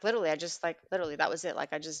 like literally, I just like literally that was it.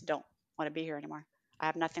 Like, I just don't want to be here anymore. I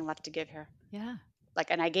have nothing left to give here. Yeah. Like,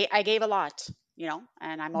 and I gave a lot,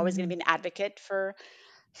 and I'm always going Hmm. to be an advocate for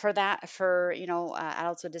that, for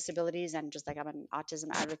adults with disabilities, and just like I'm an autism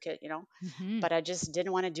advocate, Hmm. but I just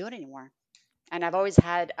didn't want to do it anymore. And I've always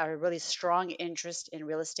had a really strong interest in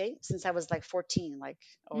real estate since I was like 14, like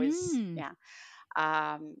always. Mm. Yeah.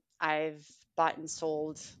 I've bought and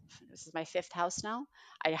sold. This is my fifth house now.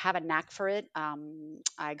 I have a knack for it.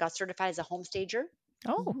 I got certified as a home stager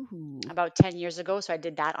Oh, Ooh. about 10 years ago. So I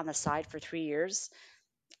did that on the side for 3 years.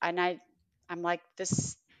 And I'm like,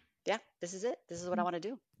 yeah, this is it. This is what I want to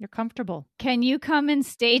do. you're comfortable. Can you come and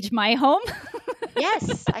stage my home?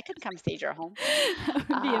 Yes, I can come stage your home. That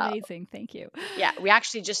would be Uh, amazing. Thank you. yeah, we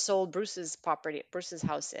actually just sold Bruce's property, Bruce's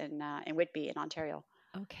house in Whitby in Ontario.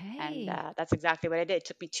 And Okay. that's exactly what I did. It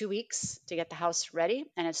took me 2 weeks to get the house ready,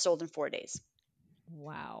 and it sold in 4 days.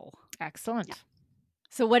 Wow. Yeah. Excellent.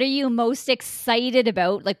 So what are you most excited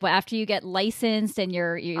about? Like after you get licensed and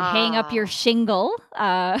you hang up your Ah, shingle,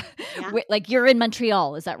 yeah, like you're in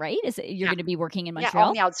Montreal, is that right? Is it, you're yeah, going to be working in yeah, on Montreal?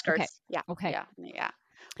 the Okay. outskirts. Yeah, Okay. yeah, yeah.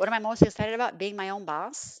 What am I most excited about? Being my own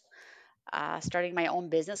boss, starting my own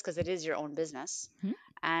business because it is your own business,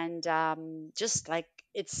 and just like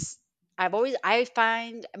it's. I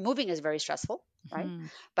find moving is very stressful, right? Mm-hmm.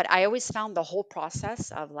 But I always found the whole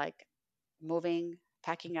process of like moving,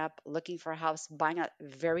 packing up, looking for a house, buying a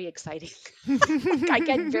very exciting. Like I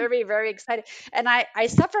get very, very excited, and I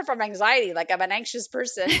suffer from anxiety. Like I'm an anxious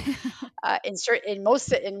person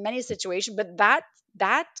in many situations, but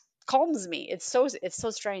that calms me. It's so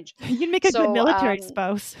strange. You'd make a good So military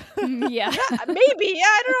spouse. Yeah. yeah, maybe, yeah,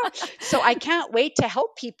 I don't know. So I can't wait to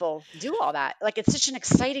help people do all that. Like it's such an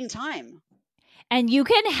exciting time. And you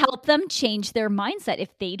can help them change their mindset if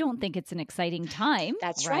they don't think it's an exciting time,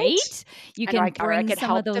 That's right. right? You I know can or I bring could some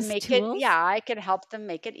of help them those make it. tools. Yeah, I could help them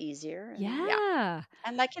make it easier, and yeah. Yeah.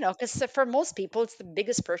 And like, because for most people, it's the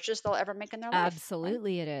biggest purchase they'll ever make in their life, right?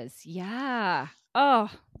 Absolutely it is. Yeah. Oh,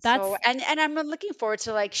 So, that's and I'm looking forward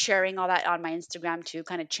to like sharing all that on my Instagram too,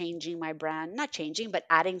 kind of changing my brand, not changing, but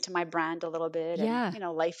adding to my brand a little bit, and yeah.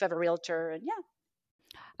 life of a realtor, and yeah.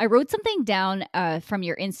 I wrote something down from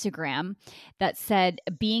your Instagram that said,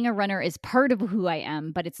 being a runner is part of who I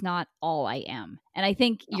am, but it's not all I am. And I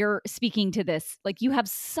think No. you're speaking to this. Like, you have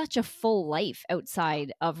such a full life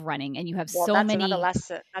outside of running, and you have Well, so many.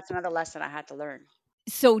 That's another lesson I had to learn.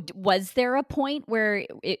 So, was there a point where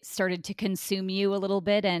it started to consume you a little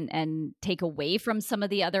bit and take away from some of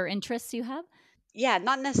the other interests you have? Yeah,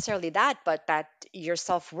 not necessarily that, but that your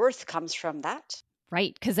self-worth comes from that.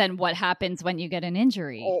 Right. Because then what happens when you get an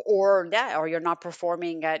injury? Or you're not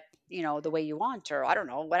performing at the way you want, or I don't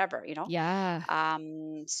know, whatever. Yeah.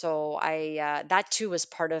 So I that too was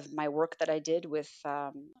part of my work that I did with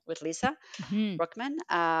Lisa Hmm. Brookman,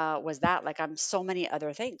 was that like I'm so many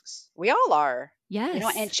other things. We all are.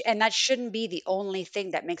 Yes. And that shouldn't be the only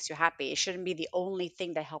thing that makes you happy. It shouldn't be the only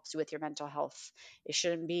thing that helps you with your mental health. It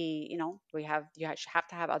shouldn't be, have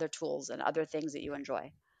to have other tools and other things that you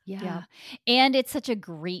enjoy. Yeah. Yeah. And it's such a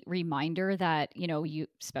great reminder that, you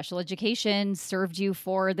special education served you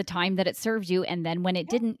for the time that it served you. And then when it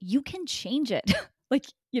Yeah. didn't, you can change it. Like,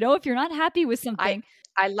 if you're not happy with I something.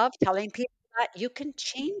 I love telling people that you can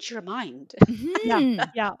change your mind. Yeah. Hmm.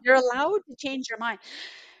 Yeah. You're allowed to change your mind.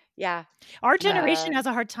 Yeah. Our Uh, generation has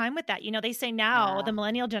a hard time with that. They say now, yeah. the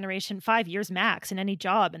millennial generation, 5 years max in any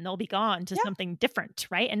job, and they'll be gone to Yeah. something different,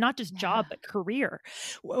 right? And not just Yeah. job, but career.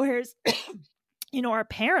 Whereas, our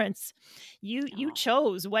parents, you Oh,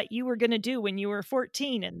 chose what you were going to do when you were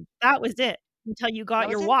 14, and that was it until you got that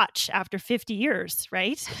your was it. watch after 50 years,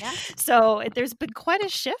 right? Yeah. So there's been quite a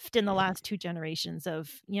shift in the last two generations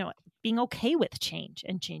of, being okay with change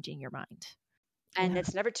and changing your mind. And Yeah,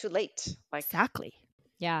 it's never too late. Like, exactly.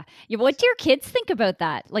 Yeah. Yeah. What do so your kids think about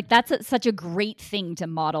that? Like, that's such a great thing to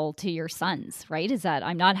model to your sons, right? Is that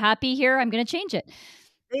I'm not happy here. I'm going to change it.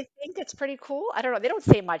 they think it's pretty cool. I don't know. They don't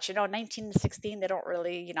say much, 19 to 16, they don't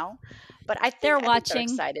really, but They're I think they're watching,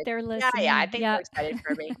 excited. they're Yeah, yeah, I listening. think Yeah. they're excited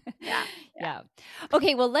for me. Yeah. Yeah. Yeah.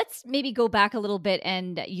 Okay, well, let's maybe go back a little bit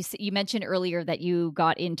and you mentioned earlier that you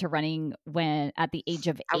got into running when at the age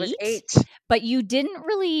of I was 8, 8, but you didn't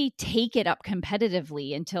really take it up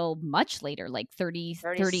competitively until much later, like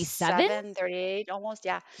 37. 37, 38, almost.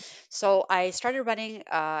 Yeah. So I started running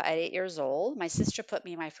at 8 years old. My sister put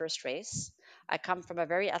me in my first race. I come from a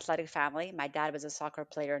very athletic family. My dad was a soccer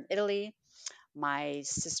player in Italy. My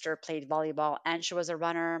sister played volleyball and she was a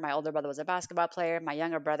runner. My older brother was a basketball player. My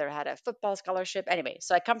younger brother had a football scholarship. Anyway,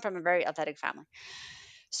 so I come from a very athletic family.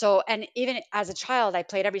 So, and even as a child, I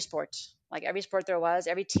played every sport, like every sport there was,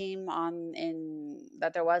 every team on in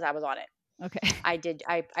that there was, I was on it. Okay.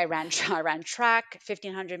 I ran, I ran track,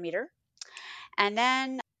 1500 meter. And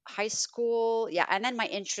then high school, yeah. And then my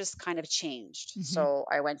interest kind of changed. Hmm. So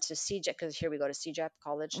I went to CJEP because here we go to CJEP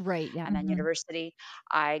college Right. Yeah. and then Mhm. university.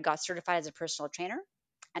 I got certified as a personal trainer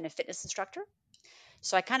and a fitness instructor.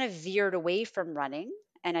 So I kind of veered away from running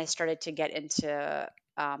and I started to get into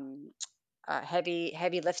um,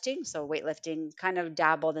 heavy lifting, so weightlifting. Kind of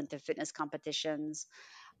dabbled into fitness competitions.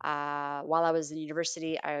 While I was in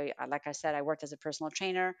university, like I said, I worked as a personal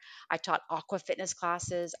trainer. I taught aqua fitness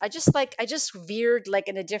classes. I just veered like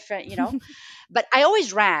in a different, but I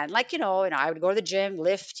always ran. Like, I would go to the gym,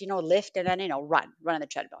 lift, and then run on the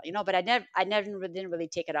treadmill. But I never didn't really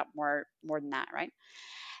take it up more than that, right?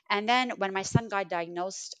 And then when my son got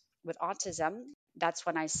diagnosed with autism, that's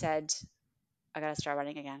when I said I gotta start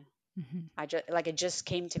running again. Hmm. I just like it just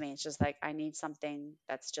came to me. It's just like I need something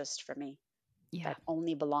that's just for me, Yeah. that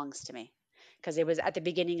only belongs to me. Because it was at the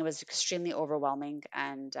beginning, it was extremely overwhelming,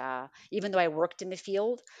 and even though I worked in the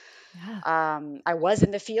field, Yeah. I was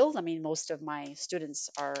in the field. I mean, most of my students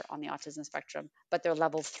are on the autism spectrum, but they're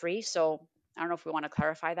level 3. So I don't know if we want to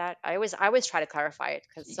clarify that. I always try to clarify it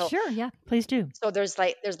because Sure. Yeah. Please do. there's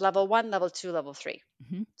level 1, level 2, level 3.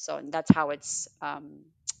 Hmm. So and that's how it's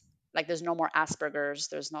like there's no more Asperger's.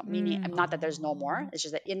 There's not meaning, Mm. not that there's no more. Oh. It's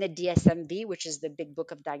just that in the DSMV, which is the big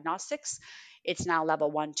book of diagnostics, it's now level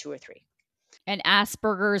 1, 2, or 3. And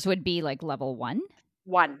Asperger's would be like level 1?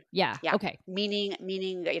 1, Yeah. yeah. Okay. Meaning,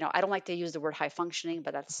 I don't like to use the word high functioning,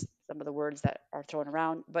 but that's some of the words that are thrown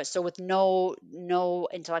around. But so with no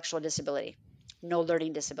intellectual disability, no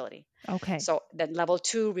learning disability. Okay. So then level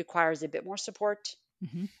 2 requires a bit more support,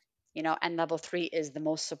 Hmm. and level 3 is the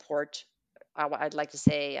most support. I'd like to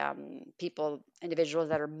say individuals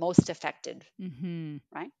that are most affected, Hmm.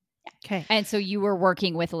 right? Okay. And so you were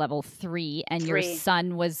working with level 3 and your 3,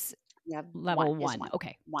 son was yeah, level 1 is 1. 1.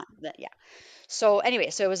 Okay. 1, yeah. So anyway,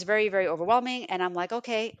 so it was very, very overwhelming, and I'm like,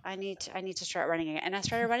 okay, I need to start running again, and I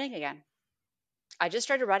started running again. I just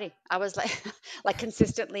started running. I was like, like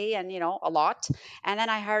consistently, and a lot, and then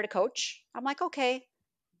I hired a coach. I'm like, okay,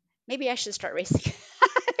 maybe I should start racing.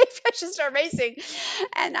 Maybe I should start racing,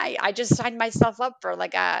 and I just signed myself up for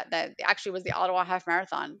like actually was the Ottawa half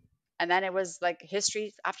marathon, and then it was like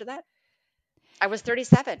history after that. I was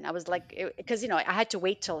 37. I was like, because I had to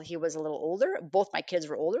wait till he was a little older. Both my kids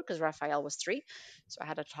were older because Raphael was 3, so I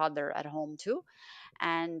had a toddler at home too.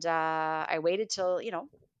 And I waited till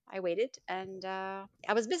I waited, and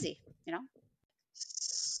I was busy. You know.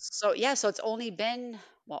 So yeah, so it's only been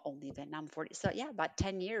now I'm 40. So yeah, about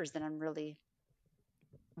 10 years. Then I'm really.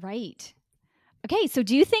 Right. Okay, so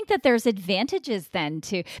do you think that there's advantages then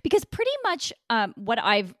to, because pretty much what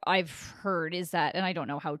I've heard is that, and I don't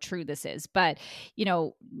know how true this is, but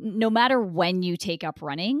no matter when you take up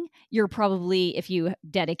running, you're probably, if you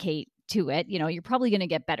dedicate to it, you're probably going to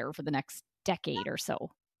get better for the next decade or so.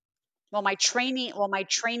 Well, my training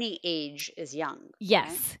age is young, right?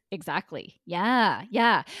 Yes, exactly. Yeah,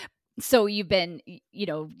 yeah. So you've been,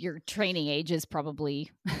 your training age is probably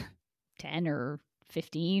 10 or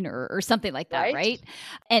 15 or something like that, Right? right?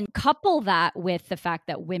 And couple that with the fact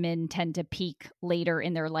that women tend to peak later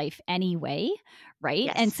in their life anyway, right?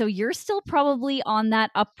 And Yes. so you're still probably on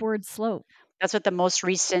that upward slope. That's what the most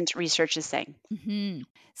recent research is saying. Hmm.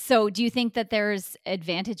 So do you think that there's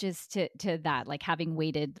advantages to that, like having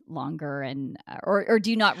waited longer and or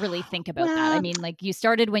do you not really think about that? I Well, mean, like you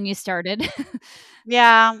started when you started.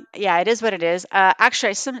 yeah, yeah, it is what it is.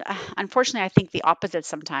 Actually, unfortunately, I think the opposite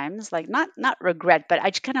sometimes. Like not regret, but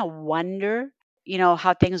I just kind of wonder,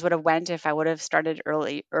 how things would have went if I would have started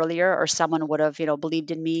earlier, or someone would have,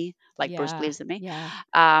 believed in me, like Bruce Yeah. believes in me, Yeah.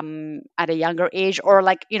 at a younger age, or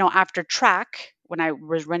like, after track when I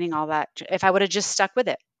was running all that, if I would have just stuck with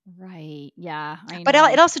it. Right. Yeah, I But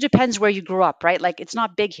it know. also depends where you grew up, right? Like it's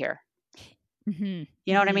not big here. Hmm.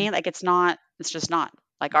 You know what I Hmm. mean? Like it's not. It's just not.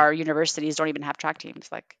 Like Yeah. our universities don't even have track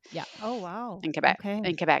teams. Like Yeah. Oh, wow. in Quebec. Okay.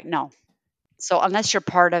 In Quebec, no. So unless you're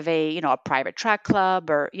part of a private track club,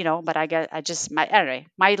 or but anyway,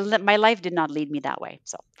 my life did not lead me that way.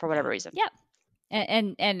 So for Yeah. whatever reason. Yeah.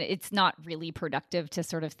 And it's not really productive to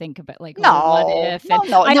sort of think about like, oh, what No, if? And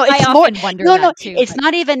no, no, no. I It's more. often wonder No, no. that too. It's But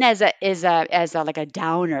not even as a like a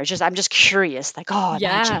downer. It's just I'm just curious. Like, oh,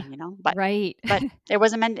 yeah, imagine. But right. but it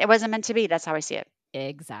wasn't meant. It wasn't meant to be. That's how I see it.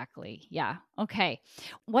 Exactly. Yeah. Okay.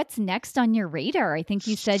 What's next on your radar? I think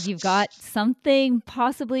you said you've got something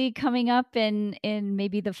possibly coming up in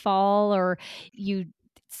maybe the fall, or you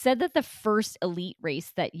said that the first elite race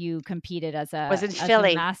that you competed Was in as a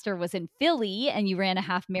Philly. master was in Philly, and you ran a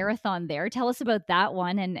half marathon there. Tell us about that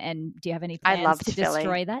one, and do you have any I plans loved to Philly.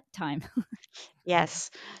 destroy that time? Yes.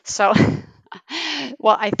 So,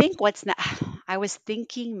 well, I think I was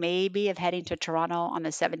thinking maybe of heading to Toronto on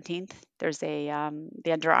the 17th. There's the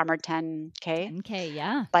Under Armour 10K, 10K,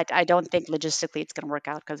 yeah. but I don't think logistically it's going to work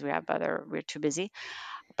out because we're too busy.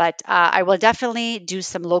 But I will definitely do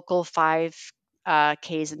some local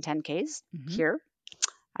 5Ks and 10Ks Hmm. here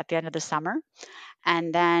at the end of the summer.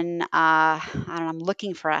 And then I don't know, I'm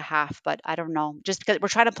looking for a half, but I don't know. Just because we're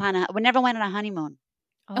trying to we never went on a honeymoon.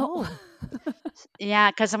 Oh. Oh, Yeah,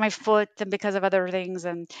 because of my foot and because of other things.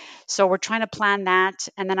 And so we're trying to plan that.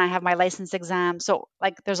 And then I have my license exam. So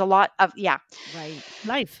like there's a lot of, yeah. Right.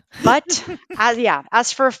 life. But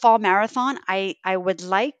as for a fall marathon, I would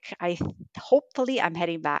like, hopefully I'm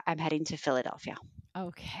heading to Philadelphia. I,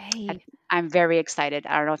 Okay. I'm very excited.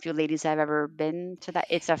 I don't know if you ladies have ever been to that.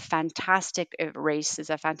 It's a fantastic race. It's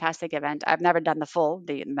a fantastic event. I've never done the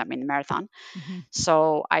marathon. Hmm.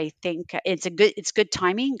 So I think it's good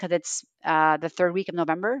timing because it's the third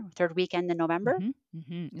weekend in November.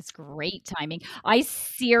 It's great timing. I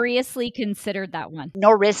seriously considered that one.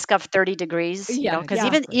 No risk of 30 degrees, Yeah, because Yeah.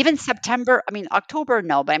 exactly. even September, I mean October,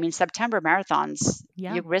 no, but I mean September marathons,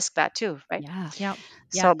 Yeah. you risk that too, right? Yeah. Yeah.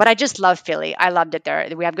 Yeah. So, but I just love Philly. I loved it there.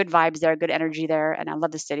 We have good vibes there, good energy there, and I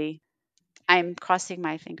love the city. I'm crossing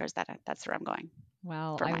my fingers that that's where I'm going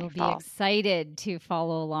Well, for I my will be fall. excited to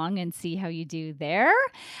follow along and see how you do there.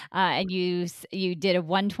 And you did a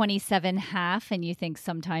 127 half, and you think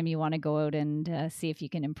sometime you want to go out and see if you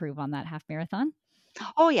can improve on that half marathon.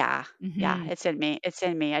 Oh yeah, yeah, Hmm. it's in me. It's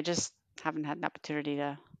in me. I just haven't had an opportunity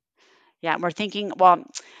to. Yeah, we're thinking, well,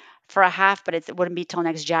 for a half, but it wouldn't be till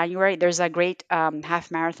next January. There's a great half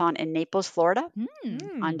marathon in Naples, Florida,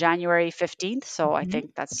 Hmm. on Mm. January 15th. So I Hmm.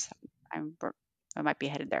 think I might be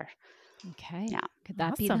headed there. Okay. Yeah. Could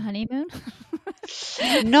that be the Awesome. honeymoon?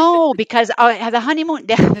 No, because the honeymoon,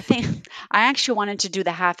 the thing, I actually wanted to do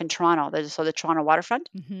the half in Toronto, so the Toronto waterfront,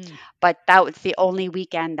 Hmm. but that was the only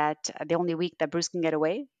week that Bruce can get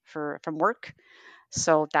away from work.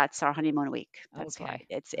 So that's our honeymoon week. That's why Okay.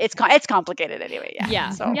 it's Okay. it's complicated anyway. Yeah. Yeah.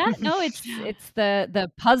 So Yeah. No, it's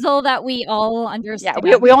the puzzle that we all yeah, we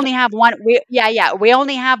understand. only have one. We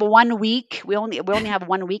only have 1 week. We only have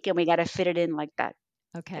 1 week, and we got to fit it in like that.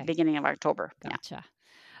 The Okay. beginning of October. Yeah. Gotcha.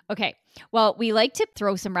 Okay. Well, we like to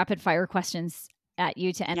throw some rapid fire questions at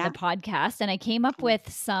you to end the Yeah. podcast. And I came up with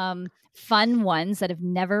some fun ones that have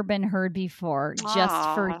never been heard before just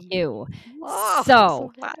for Oh, you. oh,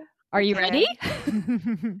 So, so fun. are you ready?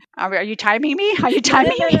 Okay. Are you timing me? Are you No,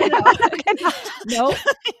 no, timing no, me? no, no. Okay. No.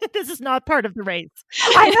 This is not part of the race.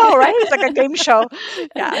 I know, right? It's like a game show.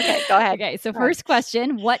 Yeah. Okay. Go ahead. Okay. So, Go ahead. first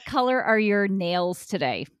question: what color are your nails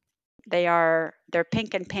today? They're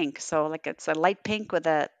pink and pink. So like it's a light pink with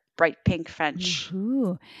a bright pink French.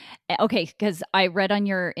 Ooh. Okay, because I read on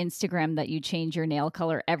your Instagram that you change your nail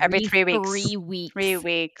color Every every 3 weeks. 3 weeks. 3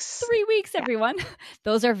 weeks. 3 weeks, Yeah. everyone.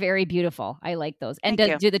 Those are very beautiful. I like those. And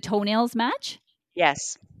Thank you. do the toenails match?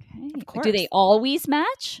 Yes. Okay. Of Do they course. always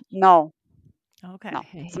match? No. Okay. No.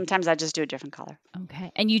 Okay. Sometimes I just do a different color.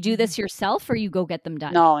 Okay. And you do Mhm. this yourself or you go get them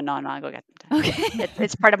done? No, no, no. I go get them done. Okay.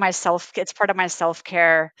 It's part of my self. It's part of my self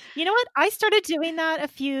care. You know what? I started doing that a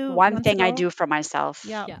few One months thing I ago. do for myself.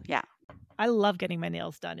 Yeah. Yeah. Yeah. I love getting my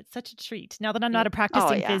nails done. It's such a treat. Now that I'm Yeah. not a Oh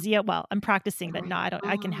practicing yeah. physio, well, I'm practicing, but no, I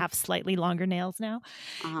can Uh-huh. have slightly longer nails now.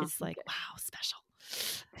 Uh-huh. It's like, wow, special.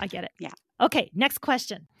 I get it. Yeah. Okay, next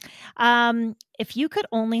question. If you could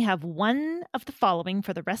only have one of the following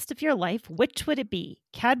for the rest of your life, which would it be?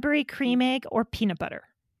 Cadbury cream egg or peanut butter?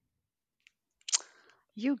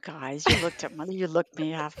 You guys, you looked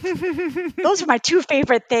me up. Those are my two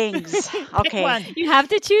favorite things. Pick Okay. one. You have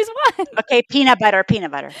to choose one. Okay, peanut butter,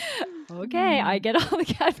 peanut butter. Okay, I get all the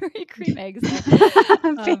Cadbury cream eggs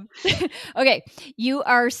there. Pe- Okay, you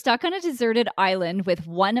are stuck on a deserted island with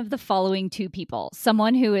one of the following two people: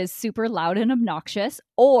 someone who is super loud and obnoxious,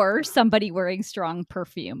 or somebody wearing strong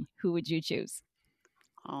perfume. Who would you choose?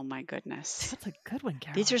 Oh my goodness. That's a good one,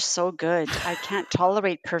 Carol. These are so good. I can't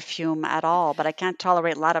tolerate perfume at all, but I can't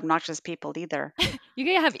tolerate loud, obnoxious people either. You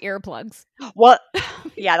can have earplugs. Well,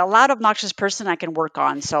 yeah, the loud, obnoxious person I can work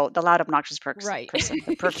on. So the loud, obnoxious Right. person,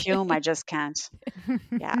 the perfume, I just can't.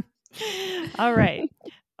 Yeah. All right.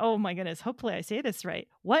 Oh my goodness. Hopefully I say this right.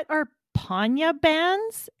 What are Panya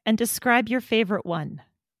bands? And describe your favorite one.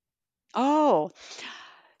 Oh,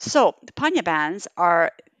 so the panya bands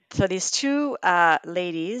are So these two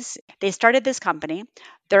ladies, they started this company.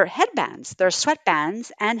 They're headbands, they're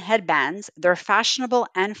sweatbands and headbands. They're fashionable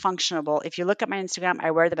and functionable. If you look at my Instagram,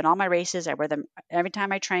 I wear them in all my races. I wear them every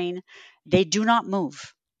time I train. They do not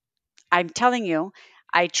move. I'm telling you,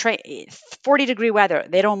 I train 40-degree weather.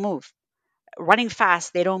 They don't move. Running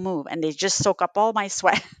fast, they don't move, and they just soak up all my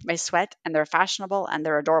sweat, my sweat, and they're fashionable and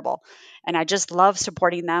they're adorable. And I just love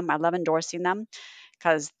supporting them. I love endorsing them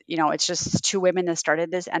because it's just two women that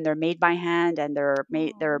started this, and they're made by hand, and they're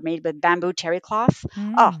made with bamboo terry cloth.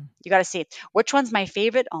 Oh, Mm. you got to see it. Which one's my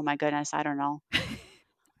favorite? Oh my goodness, I don't know.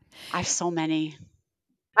 I have so many.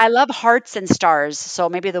 I love hearts and stars, so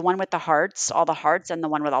maybe the one with the hearts, all the hearts, and the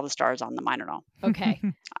one with all the stars on them. I don't know. Okay.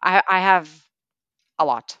 I have a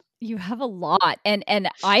lot. You have a lot. And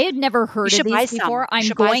I had never You heard of should buy these some. before. You I'm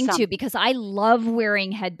should buy going to some. because I love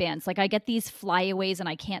wearing headbands. Like I get these flyaways and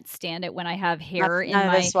I can't stand it when I have hair in None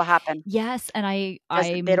of my this will happen. yes, and They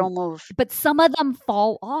I'm don't move. but some of them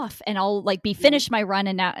fall off and I'll like be No, finished my run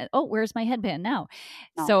and now oh, where's my headband now?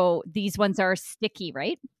 no. So these ones are sticky,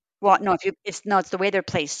 right? Well, no, if you it's the way they're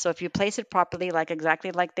placed. So if you place it properly, like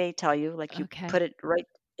exactly like they tell you, like you Okay. put it right,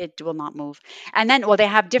 it will not move. And then, well, they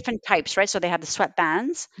have different types, right? So they have the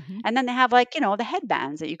sweatbands, Mhm. and then they have like, the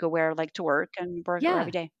headbands that you could wear like to work and work or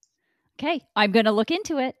every Yeah. day. Okay. I'm going to look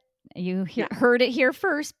into it. Yeah. Heard it here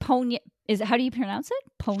first. Ponya is it how do you pronounce it?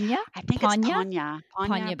 Ponya? I think it's Panya? Panya. Panya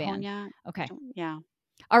Panya, band. Ponya. Okay. Yeah.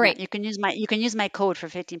 All Yeah. right. You can use my code for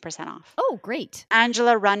 15% off. Oh, great.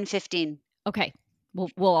 Angela Run 15. Okay. We'll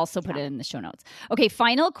also put Yeah. it in the show notes. Okay,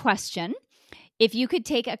 final question. If you could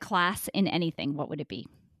take a class in anything, what would it be?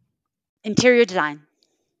 Interior design.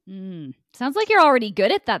 Sounds like you're already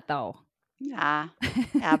good at that though. Yeah.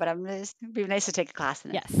 Yeah, but it'd be nice to take a class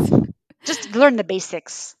in it. Yes. Just learn the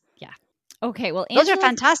basics. Yeah. Okay, well, Those are Angela,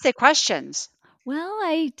 fantastic questions. well,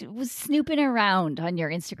 was snooping around on your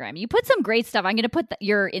Instagram. You put some great stuff. I'm going to put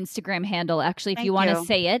your Instagram handle actually if you Thank want to you.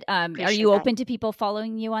 say it. Are Appreciate you that. open to people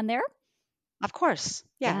following you on there? Of course.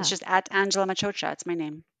 Yeah, Yeah. it's just at Angela Maciocia. It's my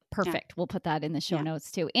name. Perfect. We'll put that in the show Yeah.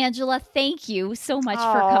 notes too. Angela, thank you so much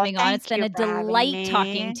for Oh, coming on. It's thank been you a for having delight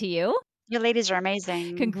talking me. to you. You ladies are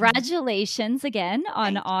amazing. Congratulations again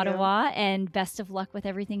on Thank you. Ottawa and best of luck with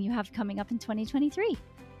everything you have coming up in 2023.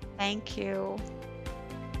 Thank you.